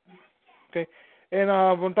 yep. Okay. And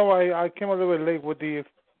Muntavo, I came a little bit late with the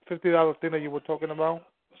 $50 thing that you were talking about,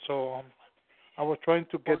 so I was trying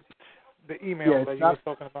to get the email that you were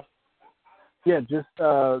talking about. Yeah, just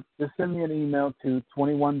send me an email to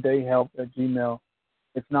 21dayhelp@gmail.com.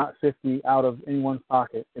 It's not 50 out of anyone's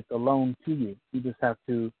pocket. It's a loan to you. You just have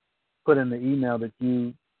to put in the email that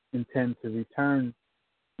you intend to return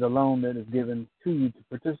the loan that is given to you to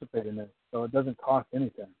participate in this. So it doesn't cost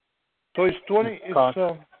anything. So it's 20.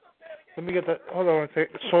 Let me get that. Hold on a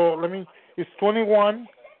second. So it's 21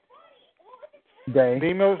 day. The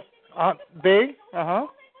email day.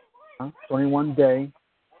 21 day.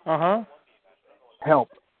 Help.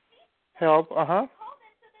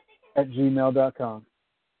 At gmail.com.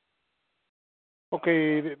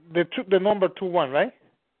 Okay, the number 21, right?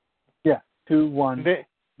 Yeah, 21 day.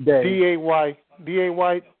 DAY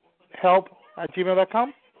help at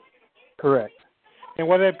gmail.com. Correct. And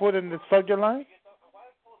what did I put in the subject line?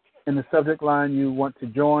 In the subject line, you want to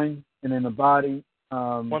join, and in the body,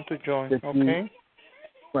 want to join. Okay.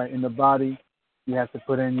 Right, in the body, you have to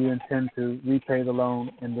put in you intend to repay the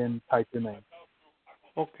loan, and then type your name.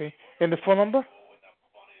 Okay. And the phone number?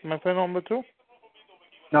 My phone number too?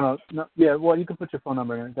 No. Yeah, well, you can put your phone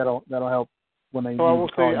number in. That'll help when they. So I will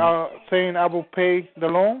say, saying I will pay the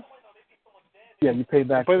loan. Yeah, you pay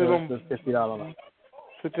back the $50 loan.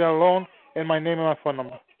 $50 loan, and my name and my phone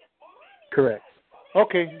number. Correct.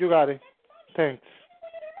 Okay, you got it. Thanks.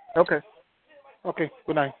 Okay. Okay.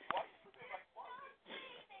 Good night.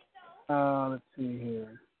 Let's see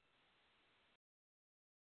here.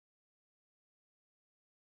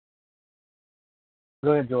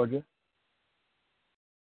 Go ahead, Georgia.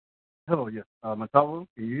 Hello, yes. Muntavo,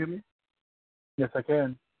 can you hear me? Yes, I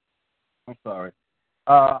can. I'm sorry.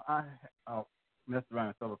 I messed around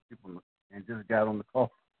with several people and just got on the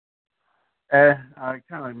call. And I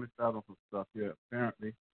kind of missed out on some stuff here,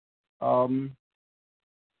 apparently.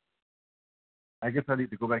 I guess I need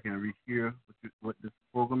to go back and rehear what this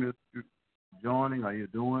program is you're joining, or you're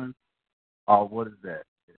doing, or what is that?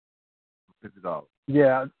 $50.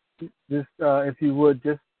 Yeah, just if you would,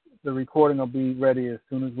 just the recording will be ready as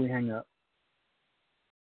soon as we hang up.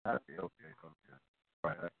 Okay.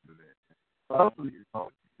 Right, I can do that. I also need to talk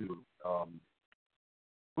to you.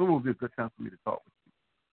 When will be a good time for me to talk with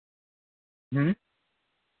you? Mm-hmm.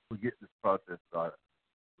 We'll get this process started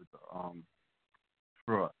with the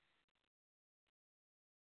trust.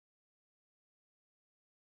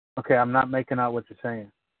 Okay, I'm not making out what you're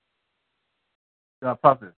saying.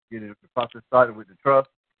 Getting the process started with the trust.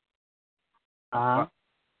 When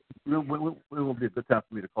will be a good time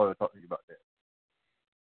for me to call and talk to you about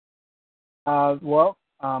that? Well,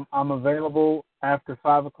 I'm available after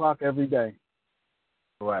 5 o'clock every day.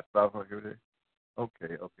 Oh, at 5 o'clock every day?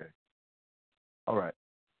 Okay. All right.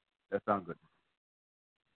 That sounds good.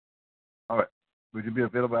 All right. Would you be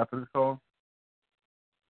available after this call?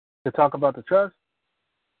 To talk about the trust?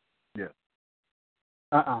 Yes.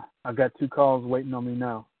 I've got 2 calls waiting on me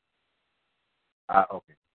now.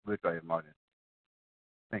 Okay. We'll try it, Martin.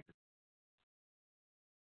 Thank you.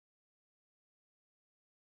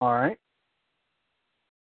 All right.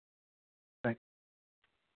 Thanks.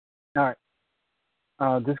 All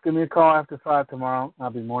right. Just give me a call after 5 tomorrow. I'll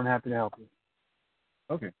be more than happy to help you.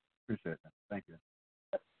 Okay. Appreciate that. Thank you.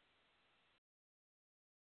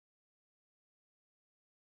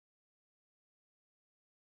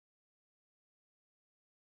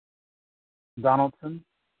 Donaldson?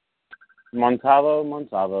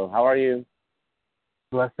 Muntavo, how are you?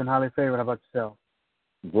 Blessed and highly favored. How about yourself?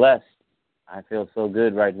 Blessed. I feel so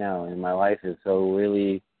good right now, and my life is so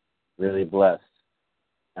really, really blessed.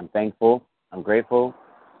 I'm thankful. I'm grateful.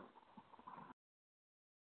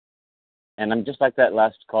 And I'm just like that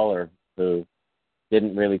last caller who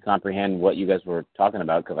didn't really comprehend what you guys were talking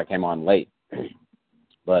about because I came on late.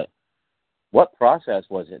 But what process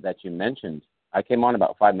was it that you mentioned? I came on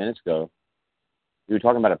about 5 minutes ago. You were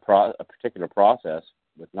talking about a particular process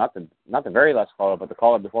with not the very last caller, but the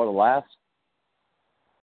caller before the last.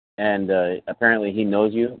 And apparently he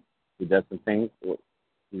knows you. He does some things.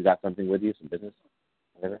 He's got something with you, some business,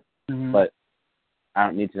 whatever. Mm-hmm. But I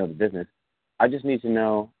don't need to know the business. I just need to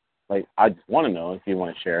know, I just want to know if you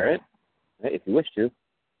want to share it, if you wish to.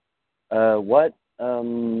 What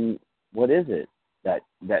is it that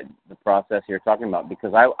the process you're talking about?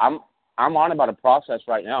 Because I'm on about a process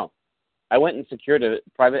right now. I went and secured a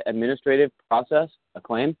private administrative process, a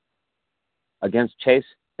claim, against Chase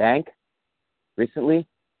Bank recently,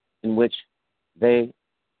 in which they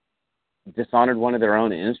dishonored one of their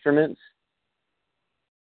own instruments.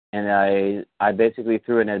 And I basically,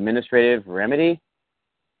 through an administrative remedy,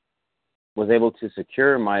 was able to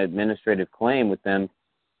secure my administrative claim with them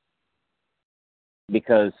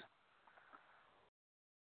because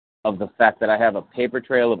of the fact that I have a paper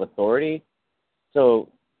trail of authority. So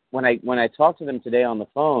when I talked to them today on the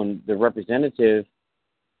phone, the representative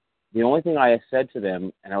the only thing I said to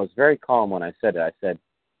them, and I was very calm when I said it, I said,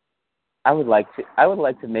 I would like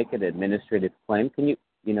to make an administrative claim. Can you,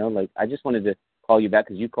 I just wanted to call you back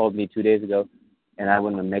because you called me 2 days ago, and I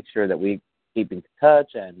want to make sure that we keep in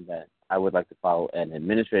touch, and that I would like to file an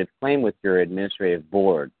administrative claim with your administrative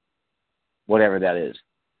board, whatever that is,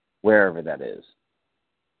 wherever that is,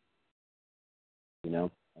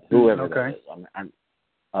 whoever that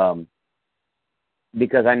is.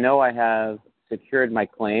 Because I know I have secured my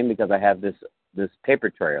claim because I have this paper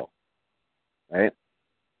trail, right?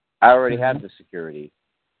 I already have the security.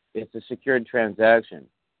 It's a secured transaction,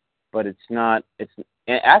 but it's not.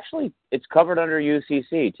 It's covered under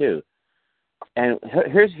UCC too. And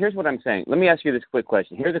here's what I'm saying. Let me ask you this quick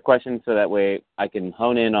question. Here's a question so that way I can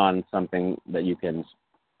hone in on something that you can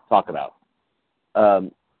talk about.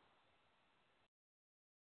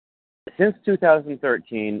 Since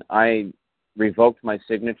 2013, I revoked my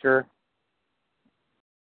signature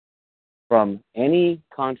from any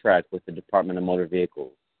contract with the Department of Motor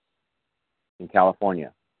Vehicles in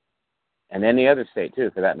California, and any other state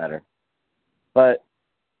too, for that matter. But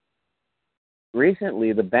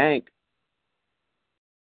recently, the bank,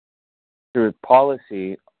 through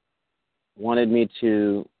policy,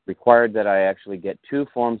 required that I actually get 2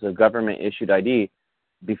 forms of government-issued ID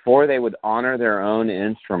before they would honor their own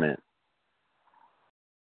instrument.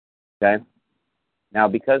 Okay? Now,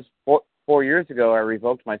 because 4 years ago I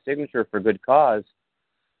revoked my signature for good cause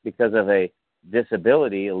because of a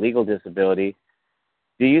disability, a legal disability,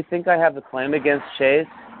 do you think I have a claim against Chase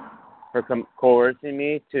for coercing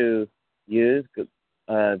me to use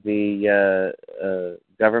the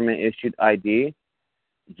government-issued ID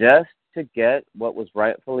just to get what was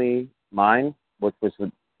rightfully mine, which was,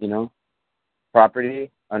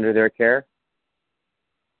 property under their care?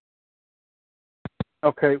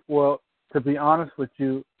 Okay, well, to be honest with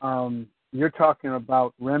you, you're talking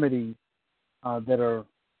about remedies that are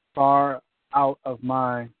far out of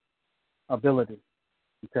my ability,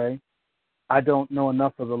 okay? I don't know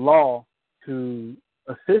enough of the law to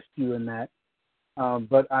assist you in that,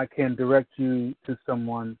 but I can direct you to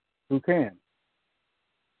someone who can.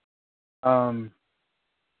 Are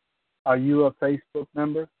you a Facebook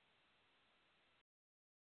member?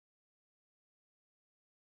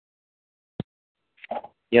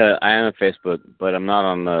 Yeah, I am on Facebook, but I'm not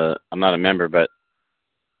a member. But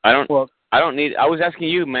I don't need. I was asking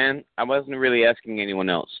you, man. I wasn't really asking anyone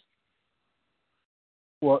else.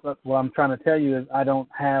 Well, what I'm trying to tell you is I don't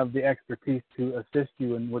have the expertise to assist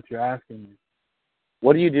you in what you're asking me.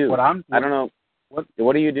 What do you do? I don't know.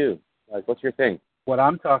 What do you do? Like, what's your thing? What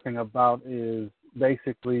I'm talking about is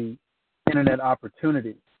basically internet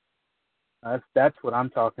opportunities. That's what I'm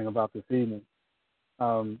talking about this evening.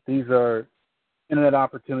 These are internet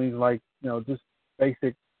opportunities like, just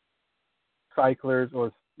basic cyclers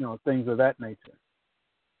or, things of that nature.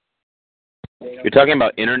 You're talking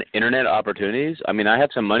about internet opportunities? I mean, I have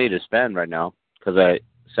some money to spend right now because I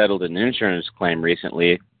settled an insurance claim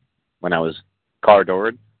recently when I was car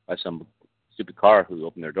doored by some stupid car who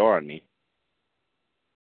opened their door on me.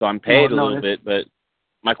 So I'm paid a little bit, but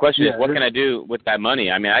my question is, what can I do with that money?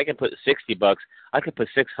 I mean, I could put $60, I could put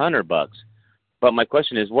 $600, but my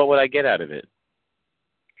question is, what would I get out of it?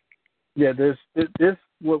 Yeah, this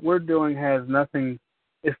what we're doing has nothing.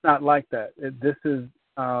 It's not like that. This is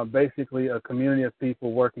basically a community of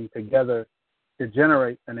people working together to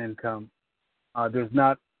generate an income. There's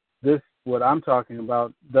not this. What I'm talking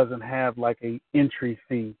about doesn't have like a entry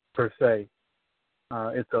fee per se.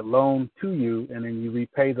 It's a loan to you, and then you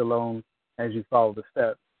repay the loan as you follow the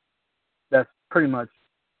steps. That's pretty much,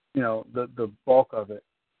 the bulk of it.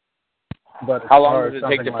 But how long does it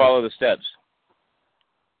take to follow the steps?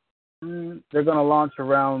 They're going to launch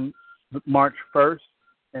around March 1st,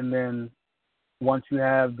 and then once you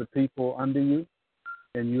have the people under you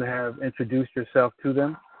and you have introduced yourself to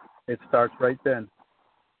them, it starts right then.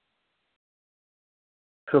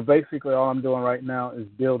 So basically all I'm doing right now is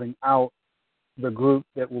building out the group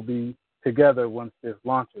that will be together once this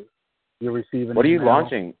launches. You're receiving. What are you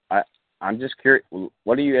launching? I'm just curious.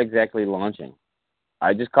 What are you exactly launching?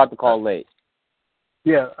 I just caught the call late.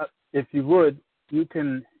 Yeah, if you would, you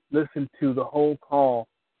can listen to the whole call.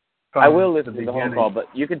 I will listen to the whole call, but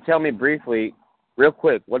you can tell me briefly, real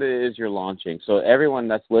quick, what it is you're launching, so everyone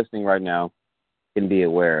that's listening right now can be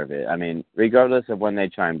aware of it. I mean, regardless of when they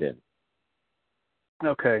chimed in.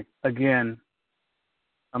 Okay. Again,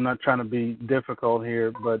 I'm not trying to be difficult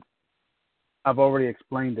here, but I've already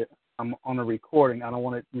explained it. I'm on a recording. I don't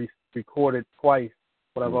want it recorded twice,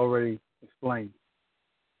 but I've already explained.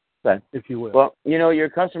 Okay. If you will. Well, your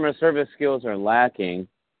customer service skills are lacking.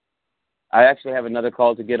 I actually have another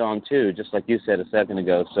call to get on too, just like you said a second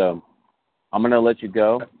ago. So I'm going to let you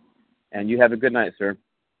go, and you have a good night, sir.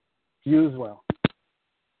 You as well.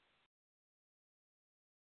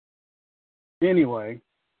 Anyway,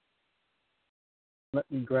 let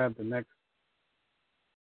me grab the next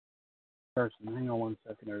person. Hang on one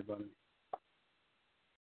second, everybody.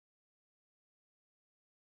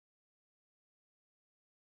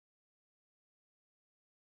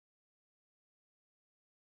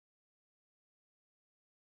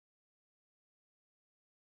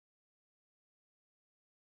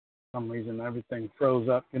 For some reason, everything froze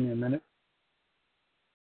up. Give me a minute.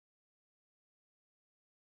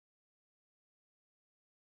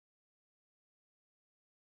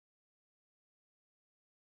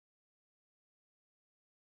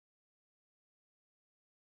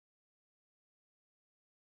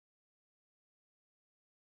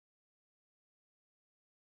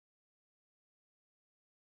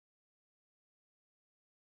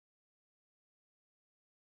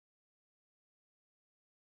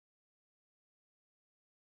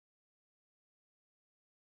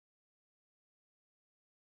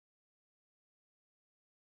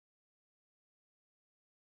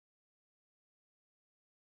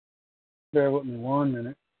 Bear with me 1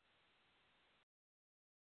 minute.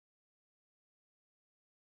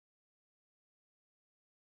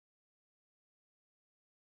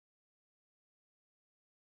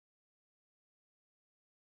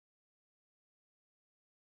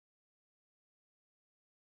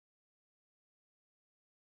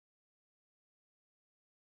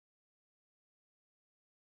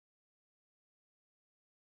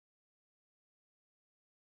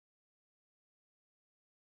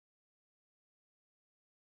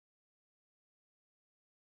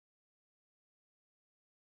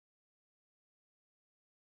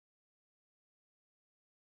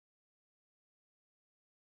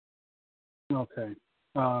 Okay. Is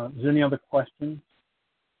there any other questions?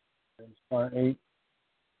 Star 8.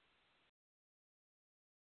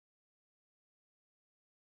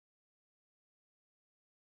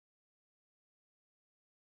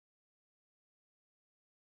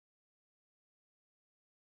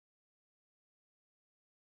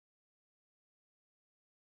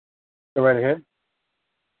 Go right ahead.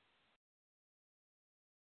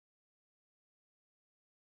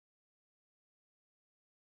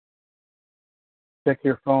 Check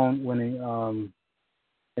your phone when he,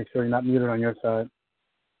 make sure you're not muted on your side.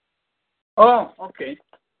 Oh, okay.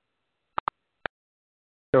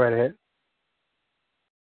 Go right ahead.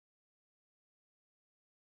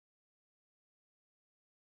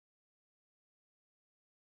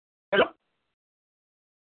 Hello?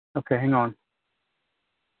 Okay, hang on.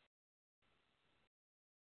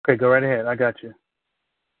 Okay, go right ahead. I got you.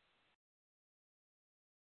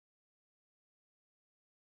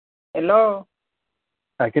 Hello?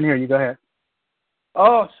 I can hear you. Go ahead.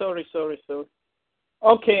 Oh, sorry.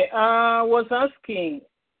 Okay, I was asking,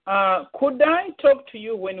 could I talk to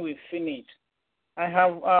you when we finish? I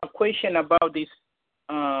have a question about this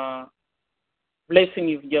blessing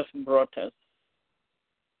you've just brought us.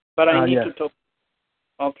 But I need to talk.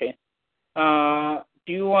 Okay.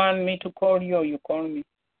 Do you want me to call you or you call me?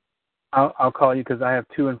 I'll call you because I have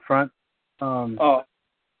two in front. Oh.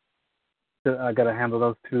 So I got to handle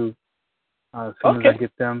those two. As soon as I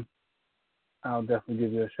get them, I'll definitely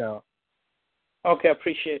give you a shout. Okay,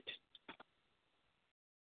 appreciate it.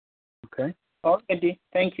 Okay. Okay,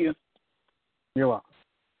 thank you. You're welcome.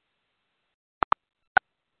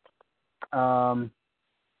 I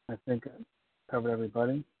think I covered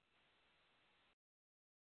everybody.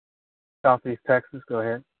 Southeast Texas, go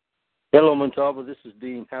ahead. Hello, Muntavo. This is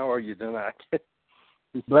Dean. How are you tonight?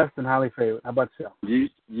 Blessed and highly favored. How about yourself? I'm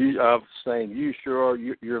saying you sure are.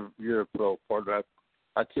 You're a pro, partner.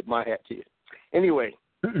 I tip my hat to you. Anyway,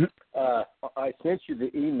 I sent you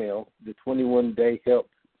the email, the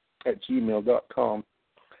 21dayhelp@gmail.com.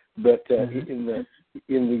 But in the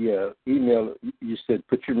email, you said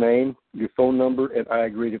put your name, your phone number, and I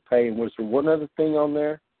agree to pay. And was there one other thing on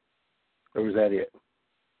there, or was that it?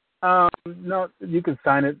 No, you can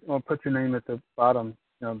sign it or put your name at the bottom,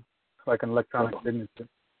 like an electronic signature.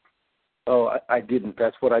 Oh, I didn't.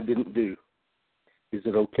 That's what I didn't do. Is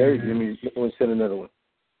it okay? Or do you want to send another one?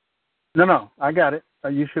 No, I got it.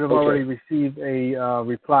 You should have already received a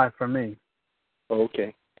reply from me.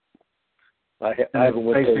 Okay. I haven't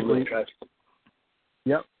went there.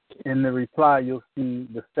 Yep. In the reply, you'll see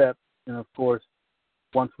the steps, and of course,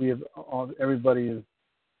 once we have everybody is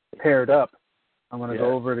paired up, I'm going to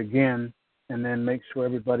go over it again, and then make sure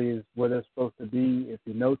everybody is where they're supposed to be. If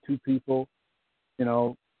you know two people,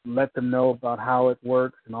 let them know about how it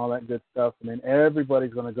works and all that good stuff. And then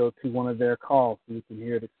everybody's going to go to one of their calls so you can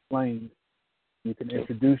hear it explained. You can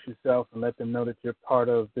introduce yourself and let them know that you're part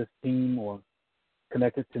of this team or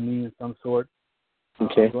connected to me in some sort.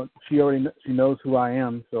 Okay. She knows who I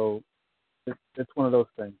am, so it's one of those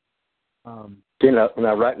things.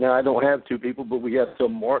 Now, right now I don't have 2 people, but we have till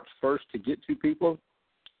March 1st to get 2 people?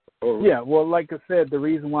 Yeah, well, like I said, the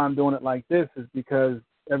reason why I'm doing it like this is because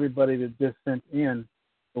everybody that just sent in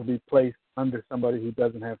will be placed under somebody who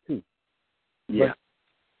doesn't have 2. Yeah.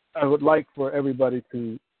 But I would like for everybody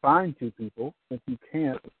to find 2 people. If you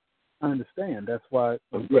can't, I understand. That's why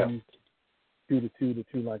I'm doing 2 to 2 to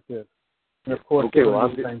 2 like this. And of course,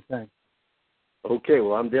 the same thing. Okay,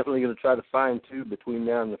 well, I'm definitely going to try to find 2 between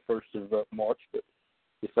now and the 1st of March, but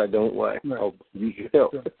if I don't, I'll use your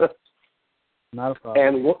help. Sure. Not a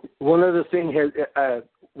problem. And one other thing,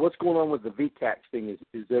 what's going on with the VTAX thing?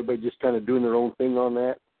 Is everybody just kind of doing their own thing on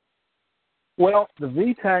that? Well, the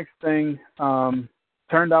VTAX thing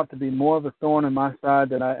turned out to be more of a thorn in my side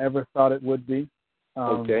than I ever thought it would be.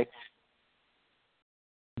 Okay.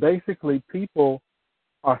 Basically, people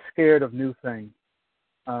are scared of new things.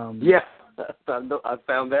 Yeah, I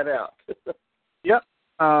found that out. Yep.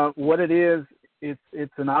 What it is,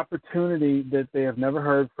 it's an opportunity that they have never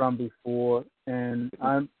heard from before, and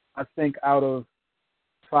I think out of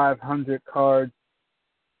 500 cards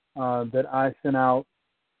that I sent out,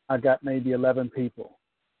 I got maybe 11 people.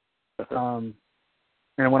 And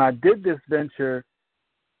when I did this venture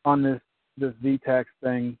on this VTAX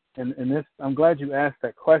thing, and this, I'm glad you asked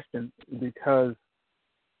that question, because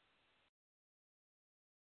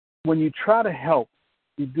when you try to help,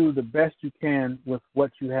 you do the best you can with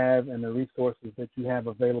what you have and the resources that you have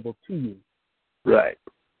available to you. Right.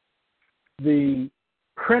 The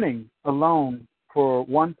printing alone for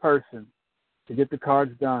one person to get the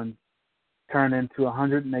cards done turned into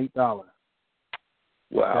 $108.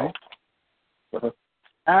 Wow. Okay?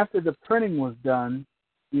 After the printing was done,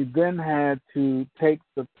 you then had to take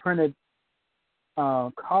the printed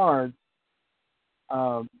cards,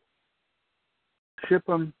 ship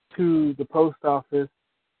them to the post office,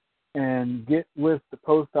 and get with the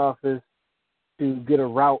post office to get a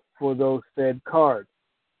route for those said cards,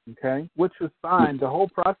 okay? Which was fine. The whole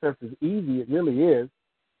process is easy. It really is.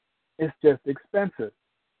 It's just expensive.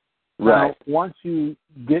 Right. Now, once you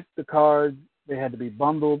get the cards, they had to be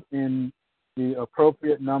bundled in the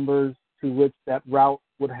appropriate numbers to which that route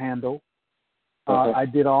would handle. I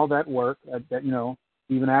did all that work,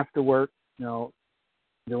 even after work, doing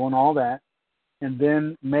all that, and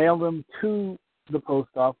then mailed them to the post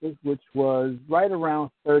office, which was right around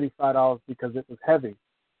 $35 because it was heavy.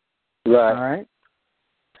 Right. All right.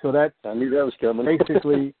 So that's, I knew that was coming.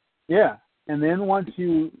 basically, yeah. And then once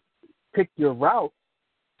you pick your route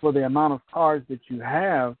for the amount of cards that you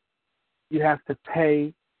have to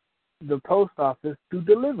pay the post office to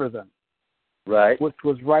deliver them. Right. Which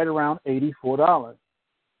was right around $84.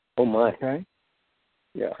 Oh my. Okay.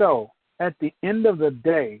 Yeah. So at the end of the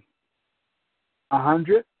day,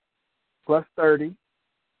 100 plus 30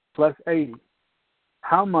 plus 80.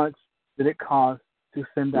 How much did it cost to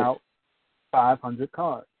send out 500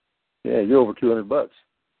 cards? Yeah, you're over $200.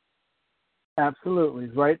 Absolutely.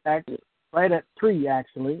 Right at 3,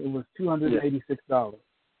 actually. It was $286.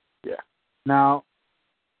 Yeah. Now,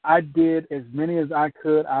 I did as many as I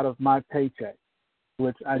could out of my paycheck,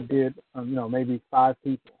 which I did, maybe 5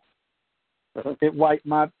 people. It wiped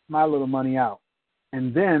my little money out.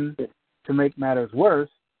 And then, to make matters worse,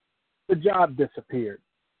 the job disappeared.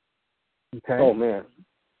 Okay? Oh, man.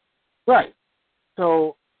 Right.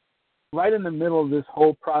 So, right in the middle of this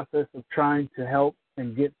whole process of trying to help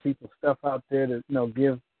and get people's stuff out there to,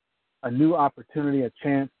 give a new opportunity, a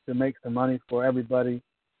chance to make some money for everybody,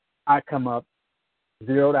 I come up,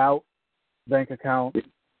 zeroed out bank account,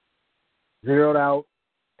 zeroed out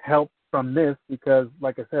help from this because,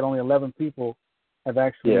 like I said, only 11 people have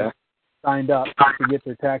actually signed up to get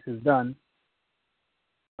their taxes done.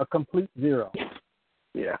 A complete zero.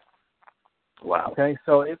 Yeah. Wow. Okay,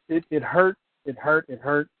 so it hurt,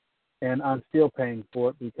 and I'm still paying for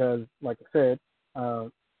it because, like I said,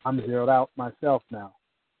 I'm zeroed out myself now.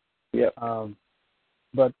 Yeah.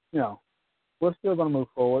 But, we're still going to move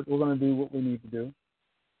forward. We're going to do what we need to do,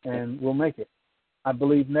 and we'll make it. I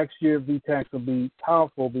believe next year VTAX will be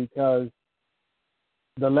powerful because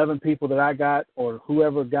the 11 people that I got or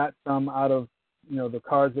whoever got some out of, the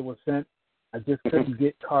cards that were sent, I just couldn't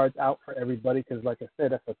get cards out for everybody because, like I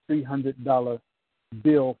said, that's a $300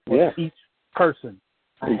 bill for each person.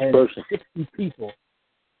 I had 60 people.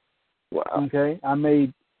 Wow. Okay? I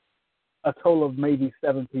made a total of maybe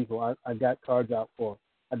 7 people I got cards out for.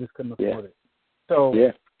 I just couldn't afford it. So,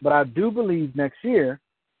 but I do believe next year,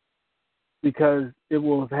 because it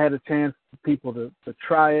will have had a chance for people to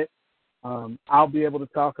try it. I'll be able to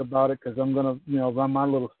talk about it because I'm going to, run my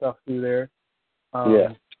little stuff through there.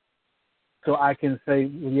 So I can say,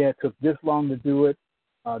 it took this long to do it.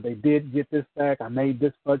 They did get this back. I made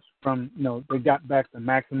this much from, they got back the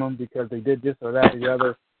maximum because they did this or that or the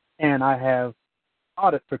other. And I have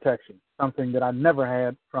audit protection, something that I never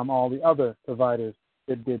had from all the other providers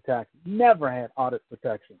that did taxes. Never had audit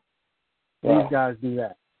protection. Wow. These guys do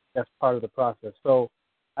that. That's part of the process. So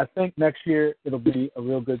I think next year it'll be a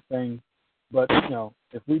real good thing. But,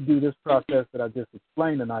 if we do this process that I just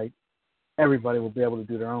explained tonight, everybody will be able to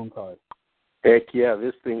do their own card. Heck yeah,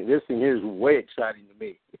 this thing here is way exciting to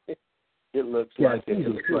me. It looks like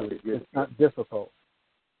it's not difficult.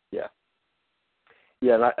 Yeah.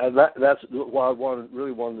 Yeah, and that's why I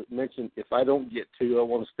really wanted to mention, if I don't get to, I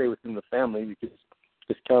want to stay within the family, because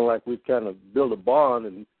it's kind of like we've kind of built a bond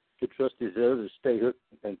and to trust each other to stay hooked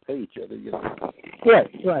and pay each other. Right.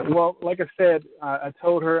 Well, like I said, I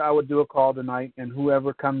told her I would do a call tonight, and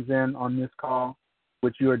whoever comes in on this call,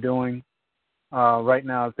 which you are doing, right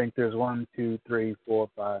now I think there's 1, 2, 3, 4,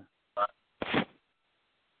 5,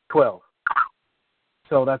 12.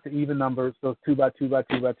 So that's an even number. So 2 by 2 by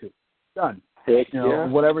 2 by 2. Done.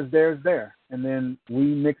 Whatever's there is there. And then we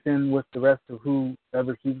mix in with the rest of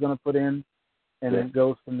whoever she's going to put in, and it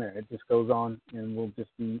goes from there. It just goes on, and we'll just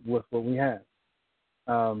be with what we have.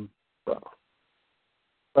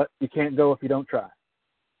 But you can't go if you don't try.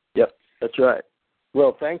 Yep, that's right.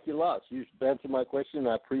 Well, thank you lots. You've answered my question.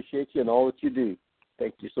 I appreciate you and all that you do.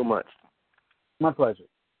 Thank you so much. My pleasure.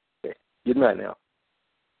 Okay. Good night now.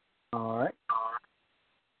 All right.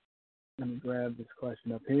 Let me grab this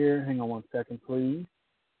question up here. Hang on 1 second, please.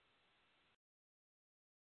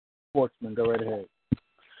 Sportsman, go right ahead.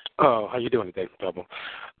 How you doing today, Muntavo?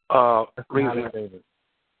 Reason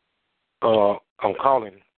I'm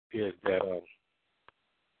calling is that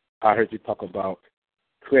I heard you talk about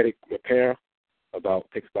credit repair.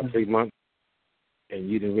 Takes about 3 months, and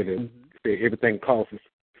you didn't really say everything's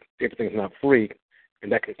not free,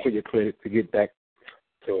 and that can clear your credit to get back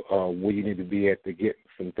to where you need to be at to get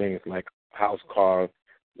some things like house, car,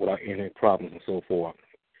 without any problems and so forth.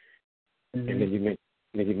 And then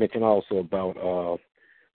you mentioned also about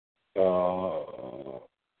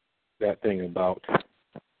that thing about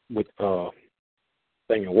with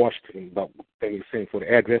thing in Washington about thing you sent for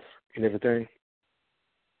the address and everything.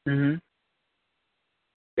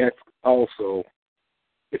 That's also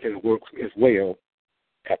it's in the works as well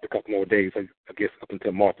after a couple more days, I guess up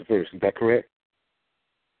until March the 1st. Is that correct?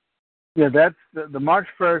 Yeah, that's the March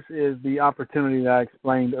 1st is the opportunity that I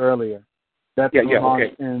explained earlier. That's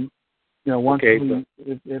okay. And once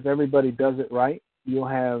if everybody does it right, you'll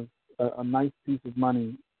have a nice piece of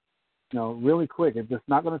money, really quick. It's just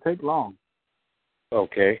not going to take long.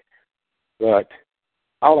 Okay, but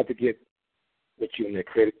I would like to get with you in that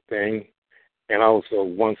credit thing, and also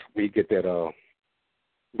once we get that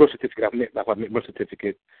birth certificate, birth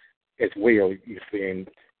certificate as well. You're saying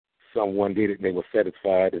someone did it and they were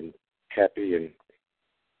satisfied and happy, and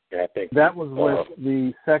I think that was with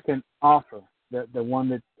the second offer, the one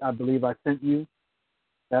that I believe I sent you.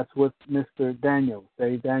 That's with Mr. Daniels,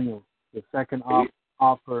 Dave Daniels, the second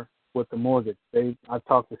offer with the mortgage. I've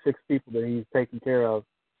talked to 6 people that he's taken care of,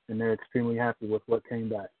 and they're extremely happy with what came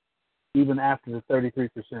back, even after the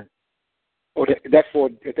 33%. Oh, that's for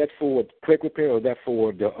credit repair, or that's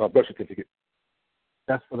for the birth certificate?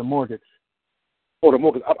 That's for the mortgage. Oh, the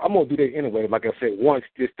mortgage. I'm going to do that anyway. Like I said, once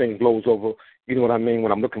this thing blows over, you know what I mean,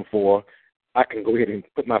 what I'm looking for, I can go ahead and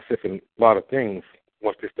put myself in a lot of things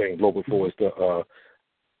once this thing blows before it's the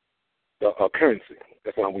currency.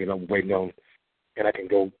 That's what I'm waiting on. And I can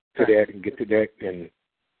go to that and get to that and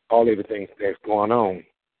everything that's going on.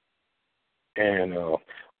 And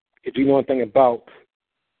if you know anything about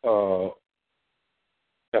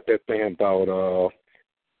that thing about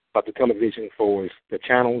the television for the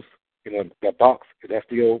channels, that box, is that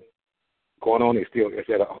still going on? It's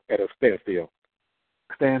at a standstill.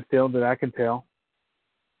 Standstill that I can tell.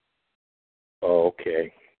 Oh,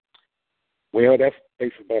 okay. Well, that's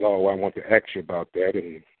basically about all I want to ask you about that,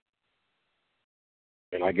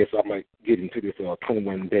 and I guess I might get into this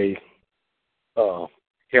 21-day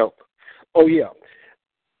help. Oh yeah,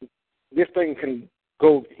 this thing can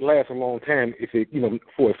last a long time if it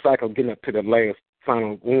for a cycle getting up to the last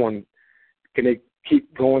final one. Can they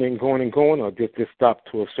keep going and going and going, or just stop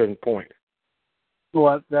to a certain point?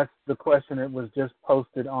 Well, that's the question. It was just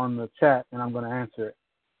posted on the chat, and I'm going to answer it.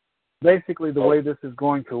 Basically, the way this is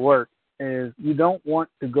going to work is you don't want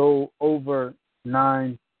to go over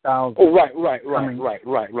 9 6,000. Oh,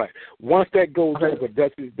 right. Once that goes over,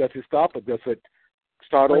 does it stop or does it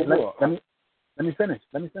start over? Let me finish.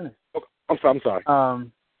 Okay. I'm sorry.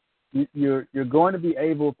 You're going to be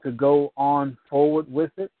able to go on forward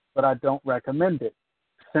with it, but I don't recommend it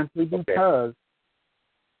simply because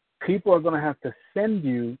people are going to have to send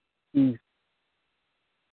you these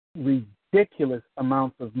ridiculous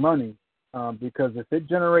amounts of money because if it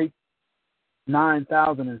generates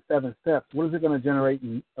 9,000 in 7 steps, what is it going to generate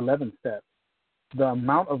in 11 steps? The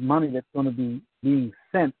amount of money that's going to be being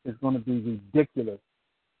sent is going to be ridiculous.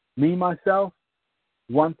 Me, myself,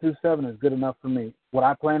 1 through 7 is good enough for me. What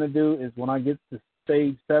I plan to do is when I get to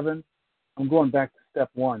stage 7, I'm going back to step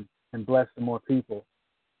 1 and bless some more people.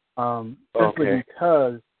 Simply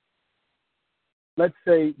because, let's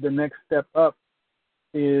say the next step up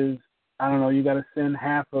is, I don't know, you got to send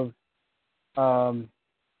half of,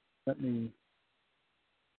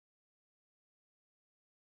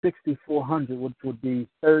 6,400, which would be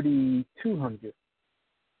 3,200.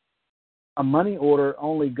 A money order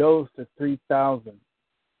only goes to 3,000.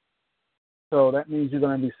 So that means you're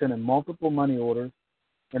going to be sending multiple money orders,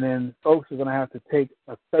 and then folks are going to have to take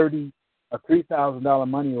a $3,000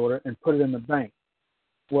 money order and put it in the bank.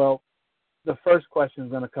 Well, the first question is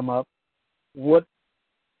going to come up, and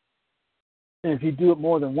if you do it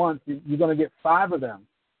more than once, you're going to get 5 of them.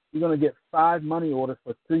 You're going to get 5 money orders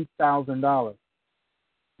for $3,000.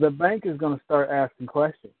 The bank is going to start asking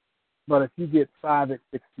questions. But if you get 5 at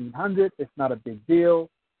 1,600, it's not a big deal.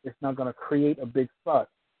 It's not going to create a big fuss.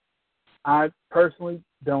 I personally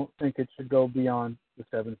don't think it should go beyond the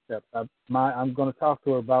 7 steps. I'm going to talk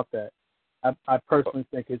to her about that. I personally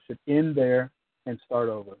think it should end there and start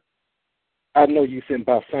over. I know you said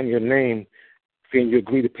by signing your name, saying you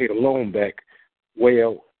agree to pay the loan back.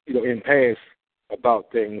 Well, in past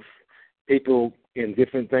about things, people in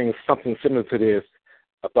different things, something similar to this,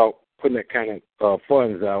 about putting that kind of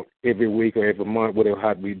funds out every week or every month, whatever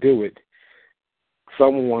how we do it.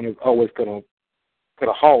 Someone is always going to put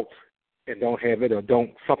a halt and don't have it, or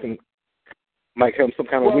something might have some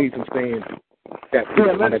kind of reason saying that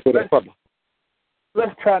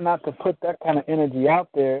let's try not to put that kind of energy out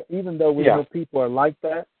there, even though we know people are like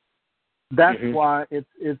that. That's why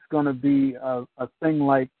it's going to be a thing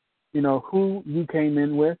like, who you came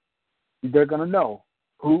in with, they're going to know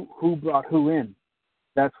who brought who in.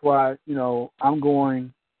 That's why, I'm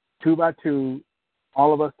going 2 by 2,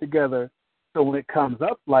 all of us together. So when it comes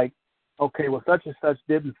up like, okay, well, such and such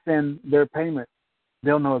didn't send their payment,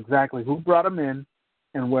 they'll know exactly who brought them in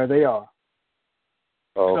and where they are.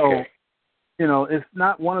 Okay. So, it's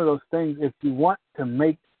not one of those things, if you want to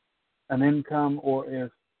make an income or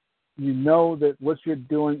if you know that what you're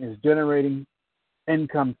doing is generating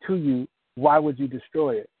income to you, why would you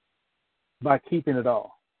destroy it? By keeping it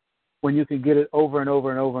all, when you can get it over and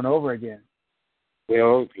over and over and over again.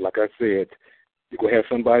 Well, like I said, you could have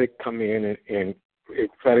somebody come in and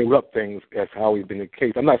try to erupt things. That's always been the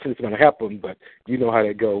case. I'm not saying it's going to happen, but you know how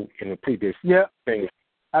they go in the previous things.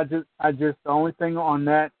 I just the only thing on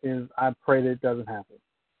that is I pray that it doesn't happen.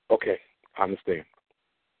 Okay, I understand.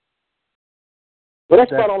 Well,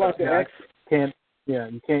 that's about all I have to ask.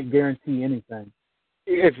 You can't guarantee anything.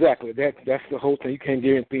 Exactly. That's the whole thing. You can't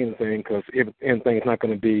guarantee anything because anything is not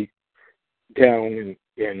going to be down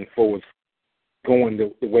and forwards going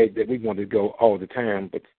the way that we want to go all the time,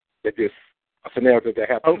 but that just a scenario that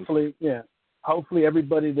happens. Hopefully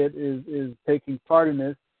everybody that is taking part in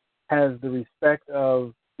this has the respect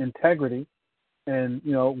of integrity and,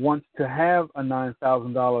 wants to have a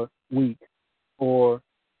 $9,000 week or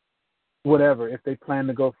whatever if they plan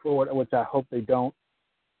to go forward, which I hope they don't.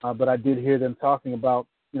 But I did hear them talking about,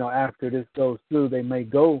 after this goes through, they may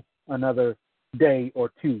go another day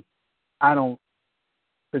or 2. I don't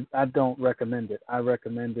recommend it. I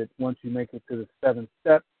recommend it once you make it to the 7th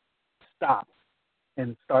step, stop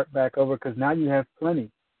and start back over because now you have plenty.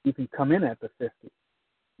 You can come in at the 50.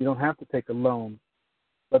 You don't have to take a loan.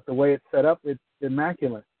 But the way it's set up, it's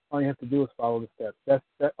immaculate. All you have to do is follow the steps. That's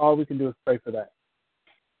all we can do is pray for that.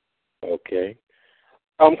 Okay.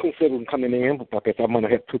 I'm considering coming in, but like I said, I'm going to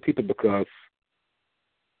have 2 people because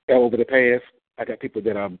over the past, I got people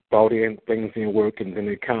that are bought in, things didn't work, and then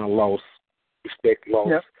they kind of lost respect,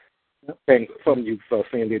 things from you for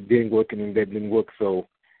saying that didn't work and that didn't work. So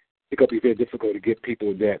it's going to be very difficult to get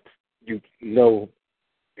people that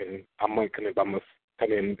and I might come in by myself,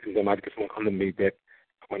 and then I get someone come to me that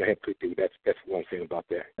I'm going to have 2 people. That's what I'm saying about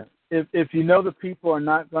that. If you know the people are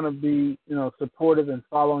not going to be, supportive and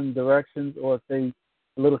following directions, or if they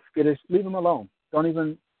a little skittish, leave them alone.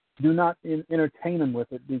 Do not entertain them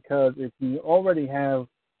with it, because if you already have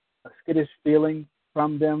a skittish feeling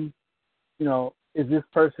from them, is this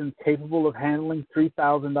person capable of handling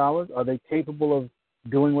 $3,000? Are they capable of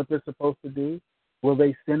doing what they're supposed to do? Will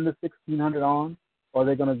they send the $1,600 on, or are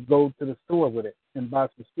they going to go to the store with it and buy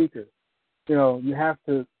some speakers? You have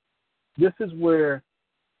to. This is where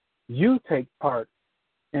you take part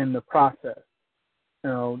in the process.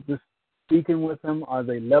 Just speaking with them. Are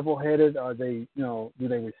they level-headed? Are they, do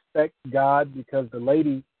they respect God? Because the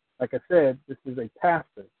lady, like I said, this is a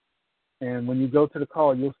pastor. And when you go to the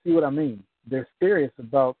call, you'll see what I mean. They're serious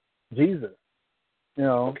about Jesus.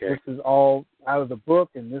 This is all out of the book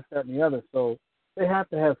and this, that, and the other. So they have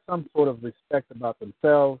to have some sort of respect about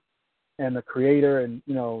themselves and the Creator and,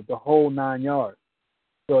 the whole 9 yards.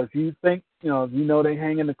 So if you think, if they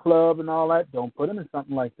hang in the club and all that, don't put them in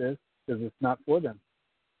something like this because it's not for them.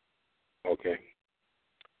 Okay.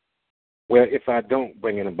 Well, if I don't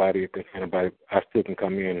bring anybody, I still can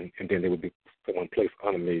come in, and then there would be someone placed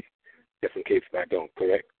under me just in case if I don't,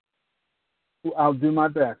 correct? I'll do my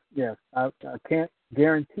best, yes. I can't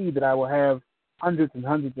guarantee that I will have hundreds and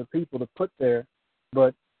hundreds of people to put there,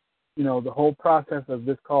 but, the whole process of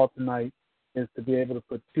this call tonight is to be able to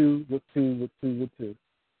put two with two with two with two.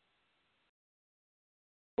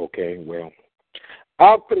 Okay, well,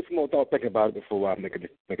 I'll put some more thought thinking about it before I make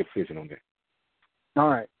a decision on that. All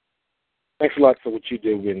right. Thanks a lot for what you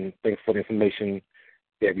do, and thanks for the information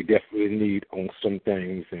that we definitely need on some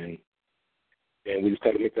things, and we just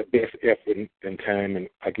try to make the best effort and time. And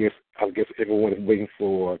I guess everyone is waiting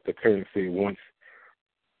for the currency. Once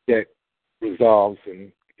that resolves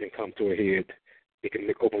and comes to a head, it can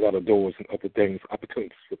open a lot of doors and other things,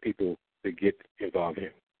 opportunities for people to get involved in.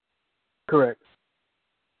 Correct.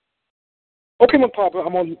 Okay, my papa,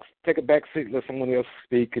 I'm going to take a back seat, let someone else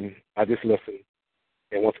speak, and I just listen.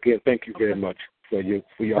 And once again, thank you very much for your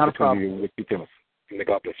opportunity and what you tell us. And may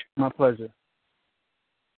God bless you. My pleasure.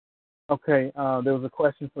 Okay, there was a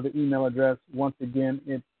question for the email address. Once again,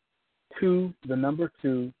 it's 2, the number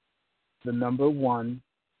 2, the number 1,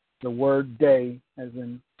 the word day, as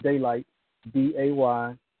in daylight,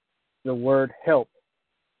 D-A-Y, the word help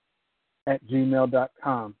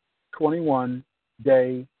 @gmail.com. 21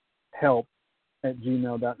 day help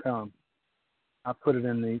 @gmail.com. I put it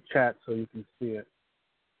in the chat so you can see it.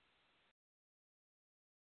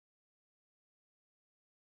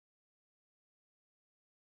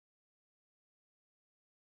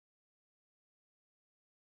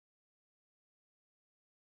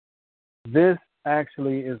 This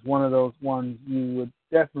actually is one of those ones you would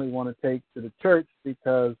definitely want to take to the church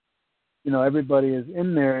because, everybody is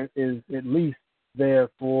in there is at least there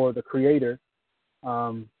for the Creator,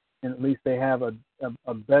 and at least they have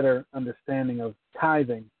a better understanding of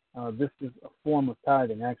tithing. This is a form of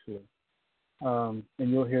tithing, actually, and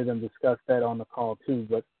you'll hear them discuss that on the call too.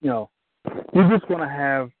 But, you just want to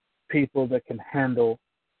have people that can handle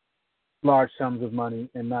large sums of money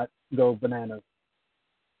and not go bananas.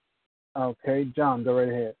 Okay, John, go right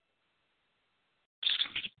ahead.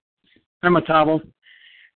 Hi, Muntavo.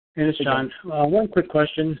 Hey, it's John. One quick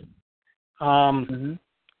question.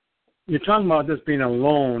 You're talking about this being a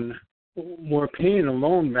loan. We're paying a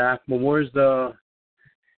loan back, but if you're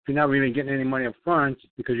not really getting any money up front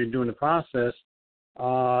because you're doing the process,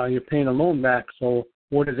 you're paying a loan back. So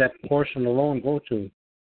where does that portion of the loan go to?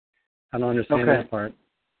 I don't understand that part.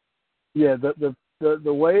 Yeah,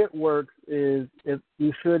 the way it works is if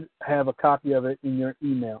you should have a copy of it in your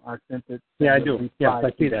email. I sent it. Yeah, I do. Yes,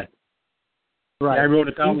 I see that. Right. Yeah, I wrote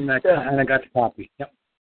it down and I got the copy. Yep.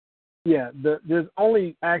 Yeah, there's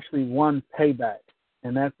only actually one payback,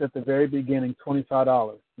 and that's at the very beginning,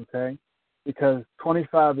 $25. Okay, because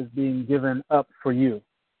 $25 is being given up for you.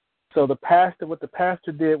 So what the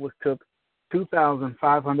pastor did was took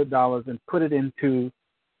 $2,500 and put it into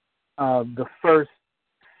the first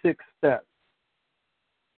 6 steps.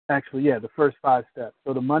 Actually, the first 5 steps.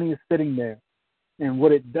 So the money is sitting there. And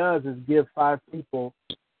what it does is give 5 people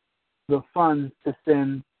the funds to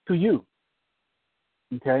send to you.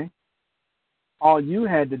 Okay? All you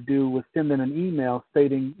had to do was send in an email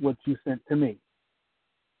stating what you sent to me.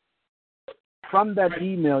 From that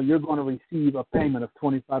email, you're going to receive a payment of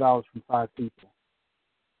 $25 from 5 people.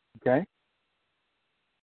 Okay?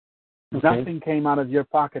 Nothing came out of your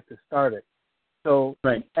pocket to start it. So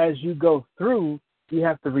as you go through, you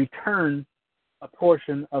have to return a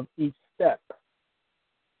portion of each step.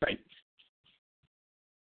 Right.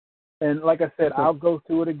 And like I said, I'll go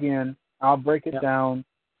through it again. I'll break it down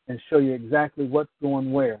and show you exactly what's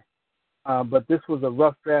going where. But this was a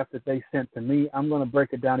rough draft that they sent to me. I'm going to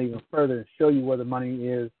break it down even further and show you where the money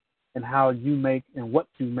is and how you make and what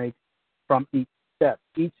you make from each step.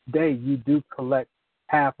 Each day you do collect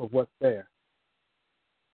half of what's there.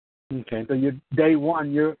 Okay. So your day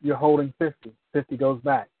one, you're holding 50. 50 goes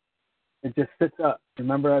back. It just sits up.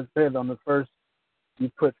 Remember, as I said on the first, you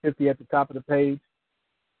put 50 at the top of the page.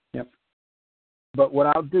 Yep. But what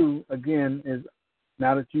I'll do again is,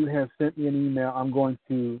 now that you have sent me an email, I'm going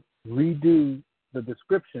to redo the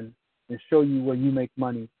description and show you where you make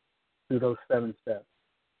money through those 7 steps.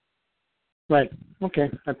 Right. Okay.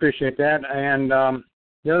 I appreciate that. And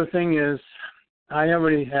the other thing is, I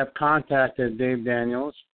already have contacted Dave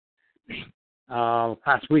Daniels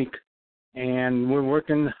last week, and we're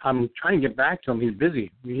working. I'm trying to get back to him. He's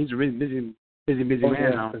busy. He's a really busy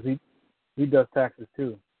man now. Because he does taxes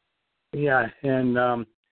too. Yeah, and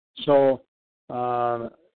so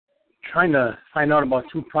trying to find out about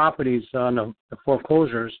 2 properties on the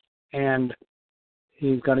foreclosures, and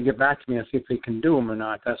he's got to get back to me and see if he can do them or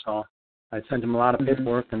not. That's all. I sent him a lot of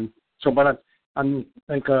paperwork, and so. But I'm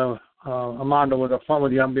like Armando with I'll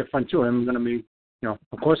be upfront too. I'm going to be,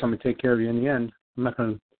 of course, I'm going to take care of you in the end. I'm not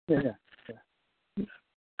going to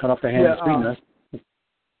cut off the hand between us.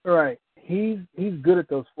 Right. He's good at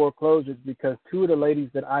those foreclosures because 2 of the ladies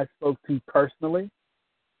that I spoke to personally,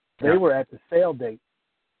 they were at the sale date.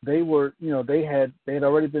 They were, they had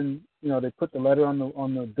already been, they put the letter on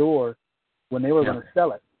the door when they were going to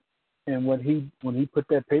sell it. And when he put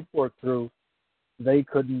that paperwork through, they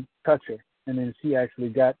couldn't touch her. And then she actually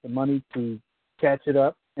got the money to catch it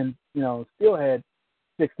up and, still had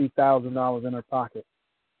 $60,000 in her pocket.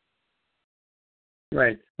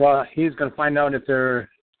 Right. Well, he's going to find out if they're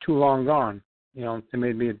too long gone. They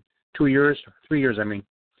may be 2 years, 3 years, I mean.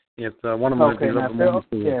 If one of them would be a little more.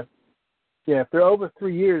 If they're over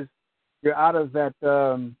 3 years, you're out of that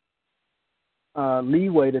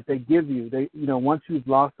leeway that they give you. They, once you've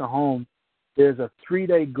lost a home, there's a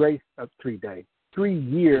 3-day grace,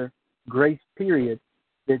 3-year grace period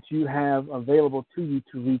that you have available to you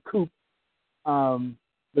to recoup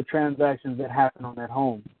the transactions that happen on that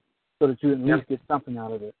home, so that you at least get something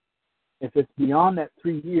out of it. If it's beyond that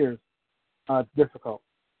 3 years, it's difficult.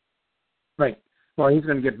 Right. Well, he's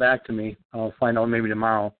going to get back to me. I'll find out maybe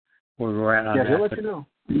tomorrow where we're at on that. Yeah, he'll let you know.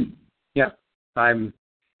 Yeah. I'm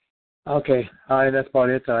okay. That's about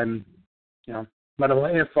it. But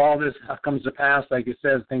if all this comes to pass, like you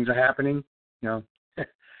said, things are happening,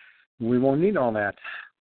 we won't need all that.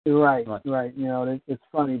 Right. It's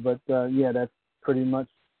funny, but that's pretty much,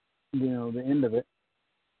 the end of it.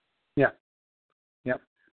 Yeah.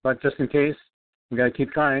 But just in case, we got to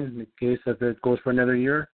keep trying. In case if it goes for another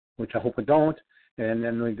year, which I hope it don't, and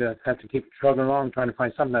then we just have to keep struggling along trying to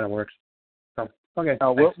find something that works. So okay.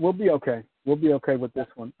 We'll be okay. We'll be okay with this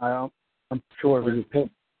one. I'm sure. When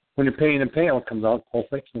you're paying the payout comes out,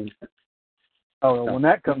 hopefully. When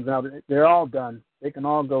that comes out, they're all done. They can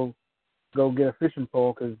all go get a fishing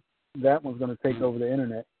pole because that one's going to take over the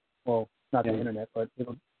internet. Well, not the internet, but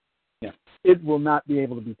it will not be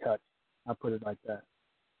able to be touched. I'll put it like that.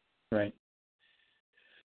 Right.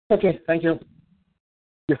 Okay, thank you.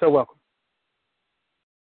 You're so welcome.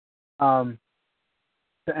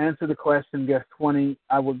 To answer the question, guess 20,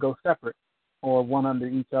 I would go separate or one under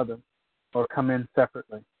each other or come in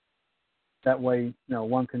separately. That way,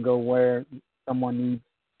 one can go where someone needs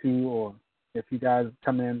to, or if you guys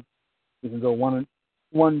come in, you can go one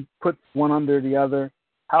puts one under the other.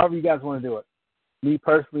 However you guys want to do it. Me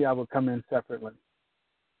personally, I would come in separately.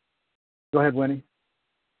 Go ahead, Winnie.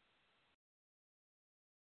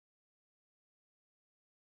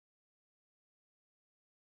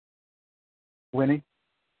 Winnie?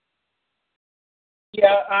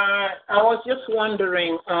 Yeah, I was just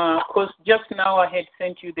wondering, because just now I had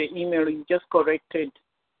sent you the email, you just corrected.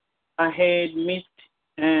 I had missed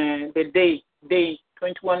the day,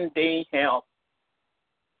 21-day help.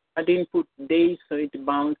 I didn't put days, so it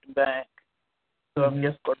bounced back. So I've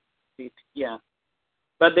just corrected it, yeah.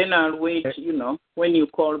 But then I'll wait, when you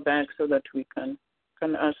call back so that we can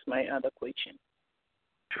ask my other question.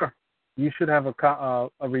 Sure. You should have a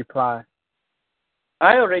reply.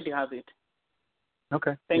 I already have it.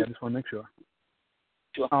 Okay. Thank you. I just want to make sure.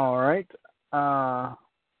 Sure. All right.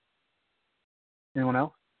 Anyone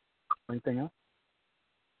else? Anything else?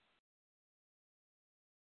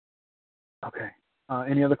 Okay.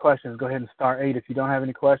 Any other questions? Go ahead and star 8. If you don't have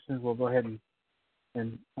any questions, we'll go ahead and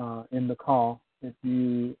end the call. If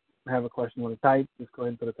you have a question you want to type, just go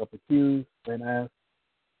ahead and put a couple of Q's and ask.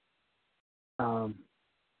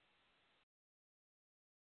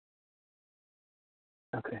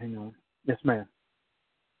 Okay, hang on. Yes, ma'am.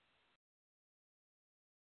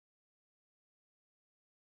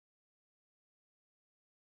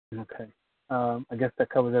 Okay. I guess that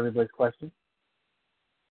covers everybody's question.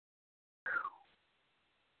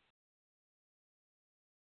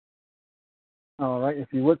 All right, if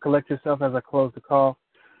you would collect yourself as I close the call.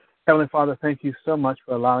 Heavenly Father, thank you so much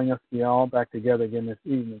for allowing us to be all back together again this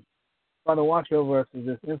evening. Father, watch over us as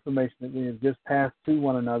this information that we have just passed to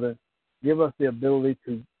one another. Give us the ability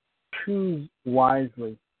to choose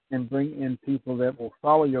wisely and bring in people that will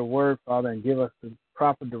follow your word, Father, and give us the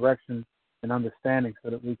proper direction and understanding so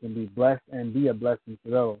that we can be blessed and be a blessing to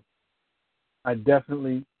those. I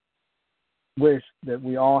definitely wish that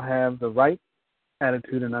we all have the right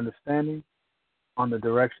attitude and understanding on the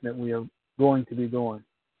direction that we are going to be going.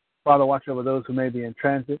 Father, watch over those who may be in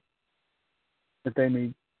transit, that they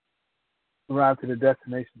may arrive to the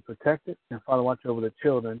destination protected. And Father, watch over the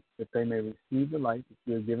children, that they may receive the light that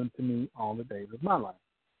you have given to me all the days of my life.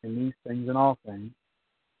 In these things and all things,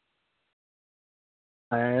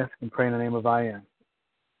 I ask and pray in the name of I am.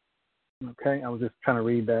 Okay, I was just trying to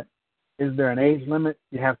read that. Is there an age limit?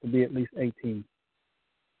 You have to be at least 18.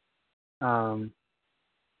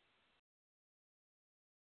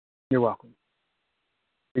 You're welcome.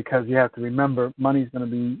 Because you have to remember, money's going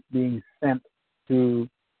to be being sent to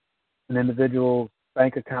an individual's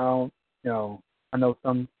bank account. You know, I know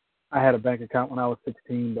I had a bank account when I was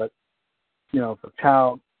 16, but, you know, for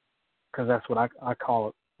child, because that's what I call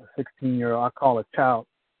it, a 16-year-old, I call a child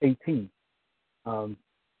 18. You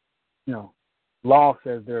know, law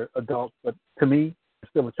says they're adults, but to me, they're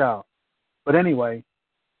still a child. But anyway,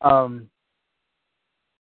 a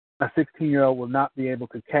 16-year-old will not be able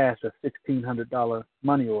to cash a $1,600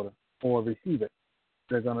 money order or receive it.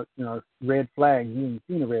 They're going to, you know, red flag. You ain't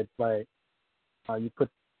seen a red flag. You put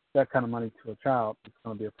that kind of money to a child, it's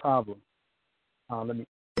going to be a problem.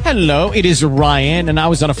 Hello, it is Ryan, and I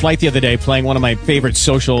was on a flight the other day playing one of my favorite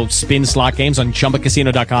social spin slot games on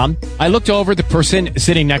ChumbaCasino.com. I looked over at the person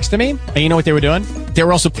sitting next to me, and you know what they were doing? They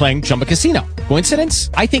were also playing Chumba Casino. Coincidence?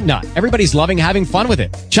 I think not. Everybody's loving having fun with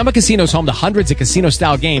it. Chumba Casino is home to hundreds of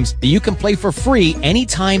casino-style games that you can play for free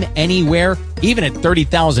anytime, anywhere, even at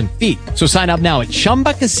 30,000 feet. So sign up now at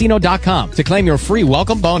ChumbaCasino.com to claim your free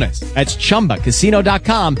welcome bonus. That's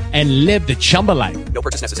ChumbaCasino.com and live the Chumba life. No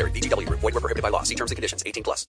purchase necessary. VGW. Void where prohibited by law. See terms and conditions. 18+.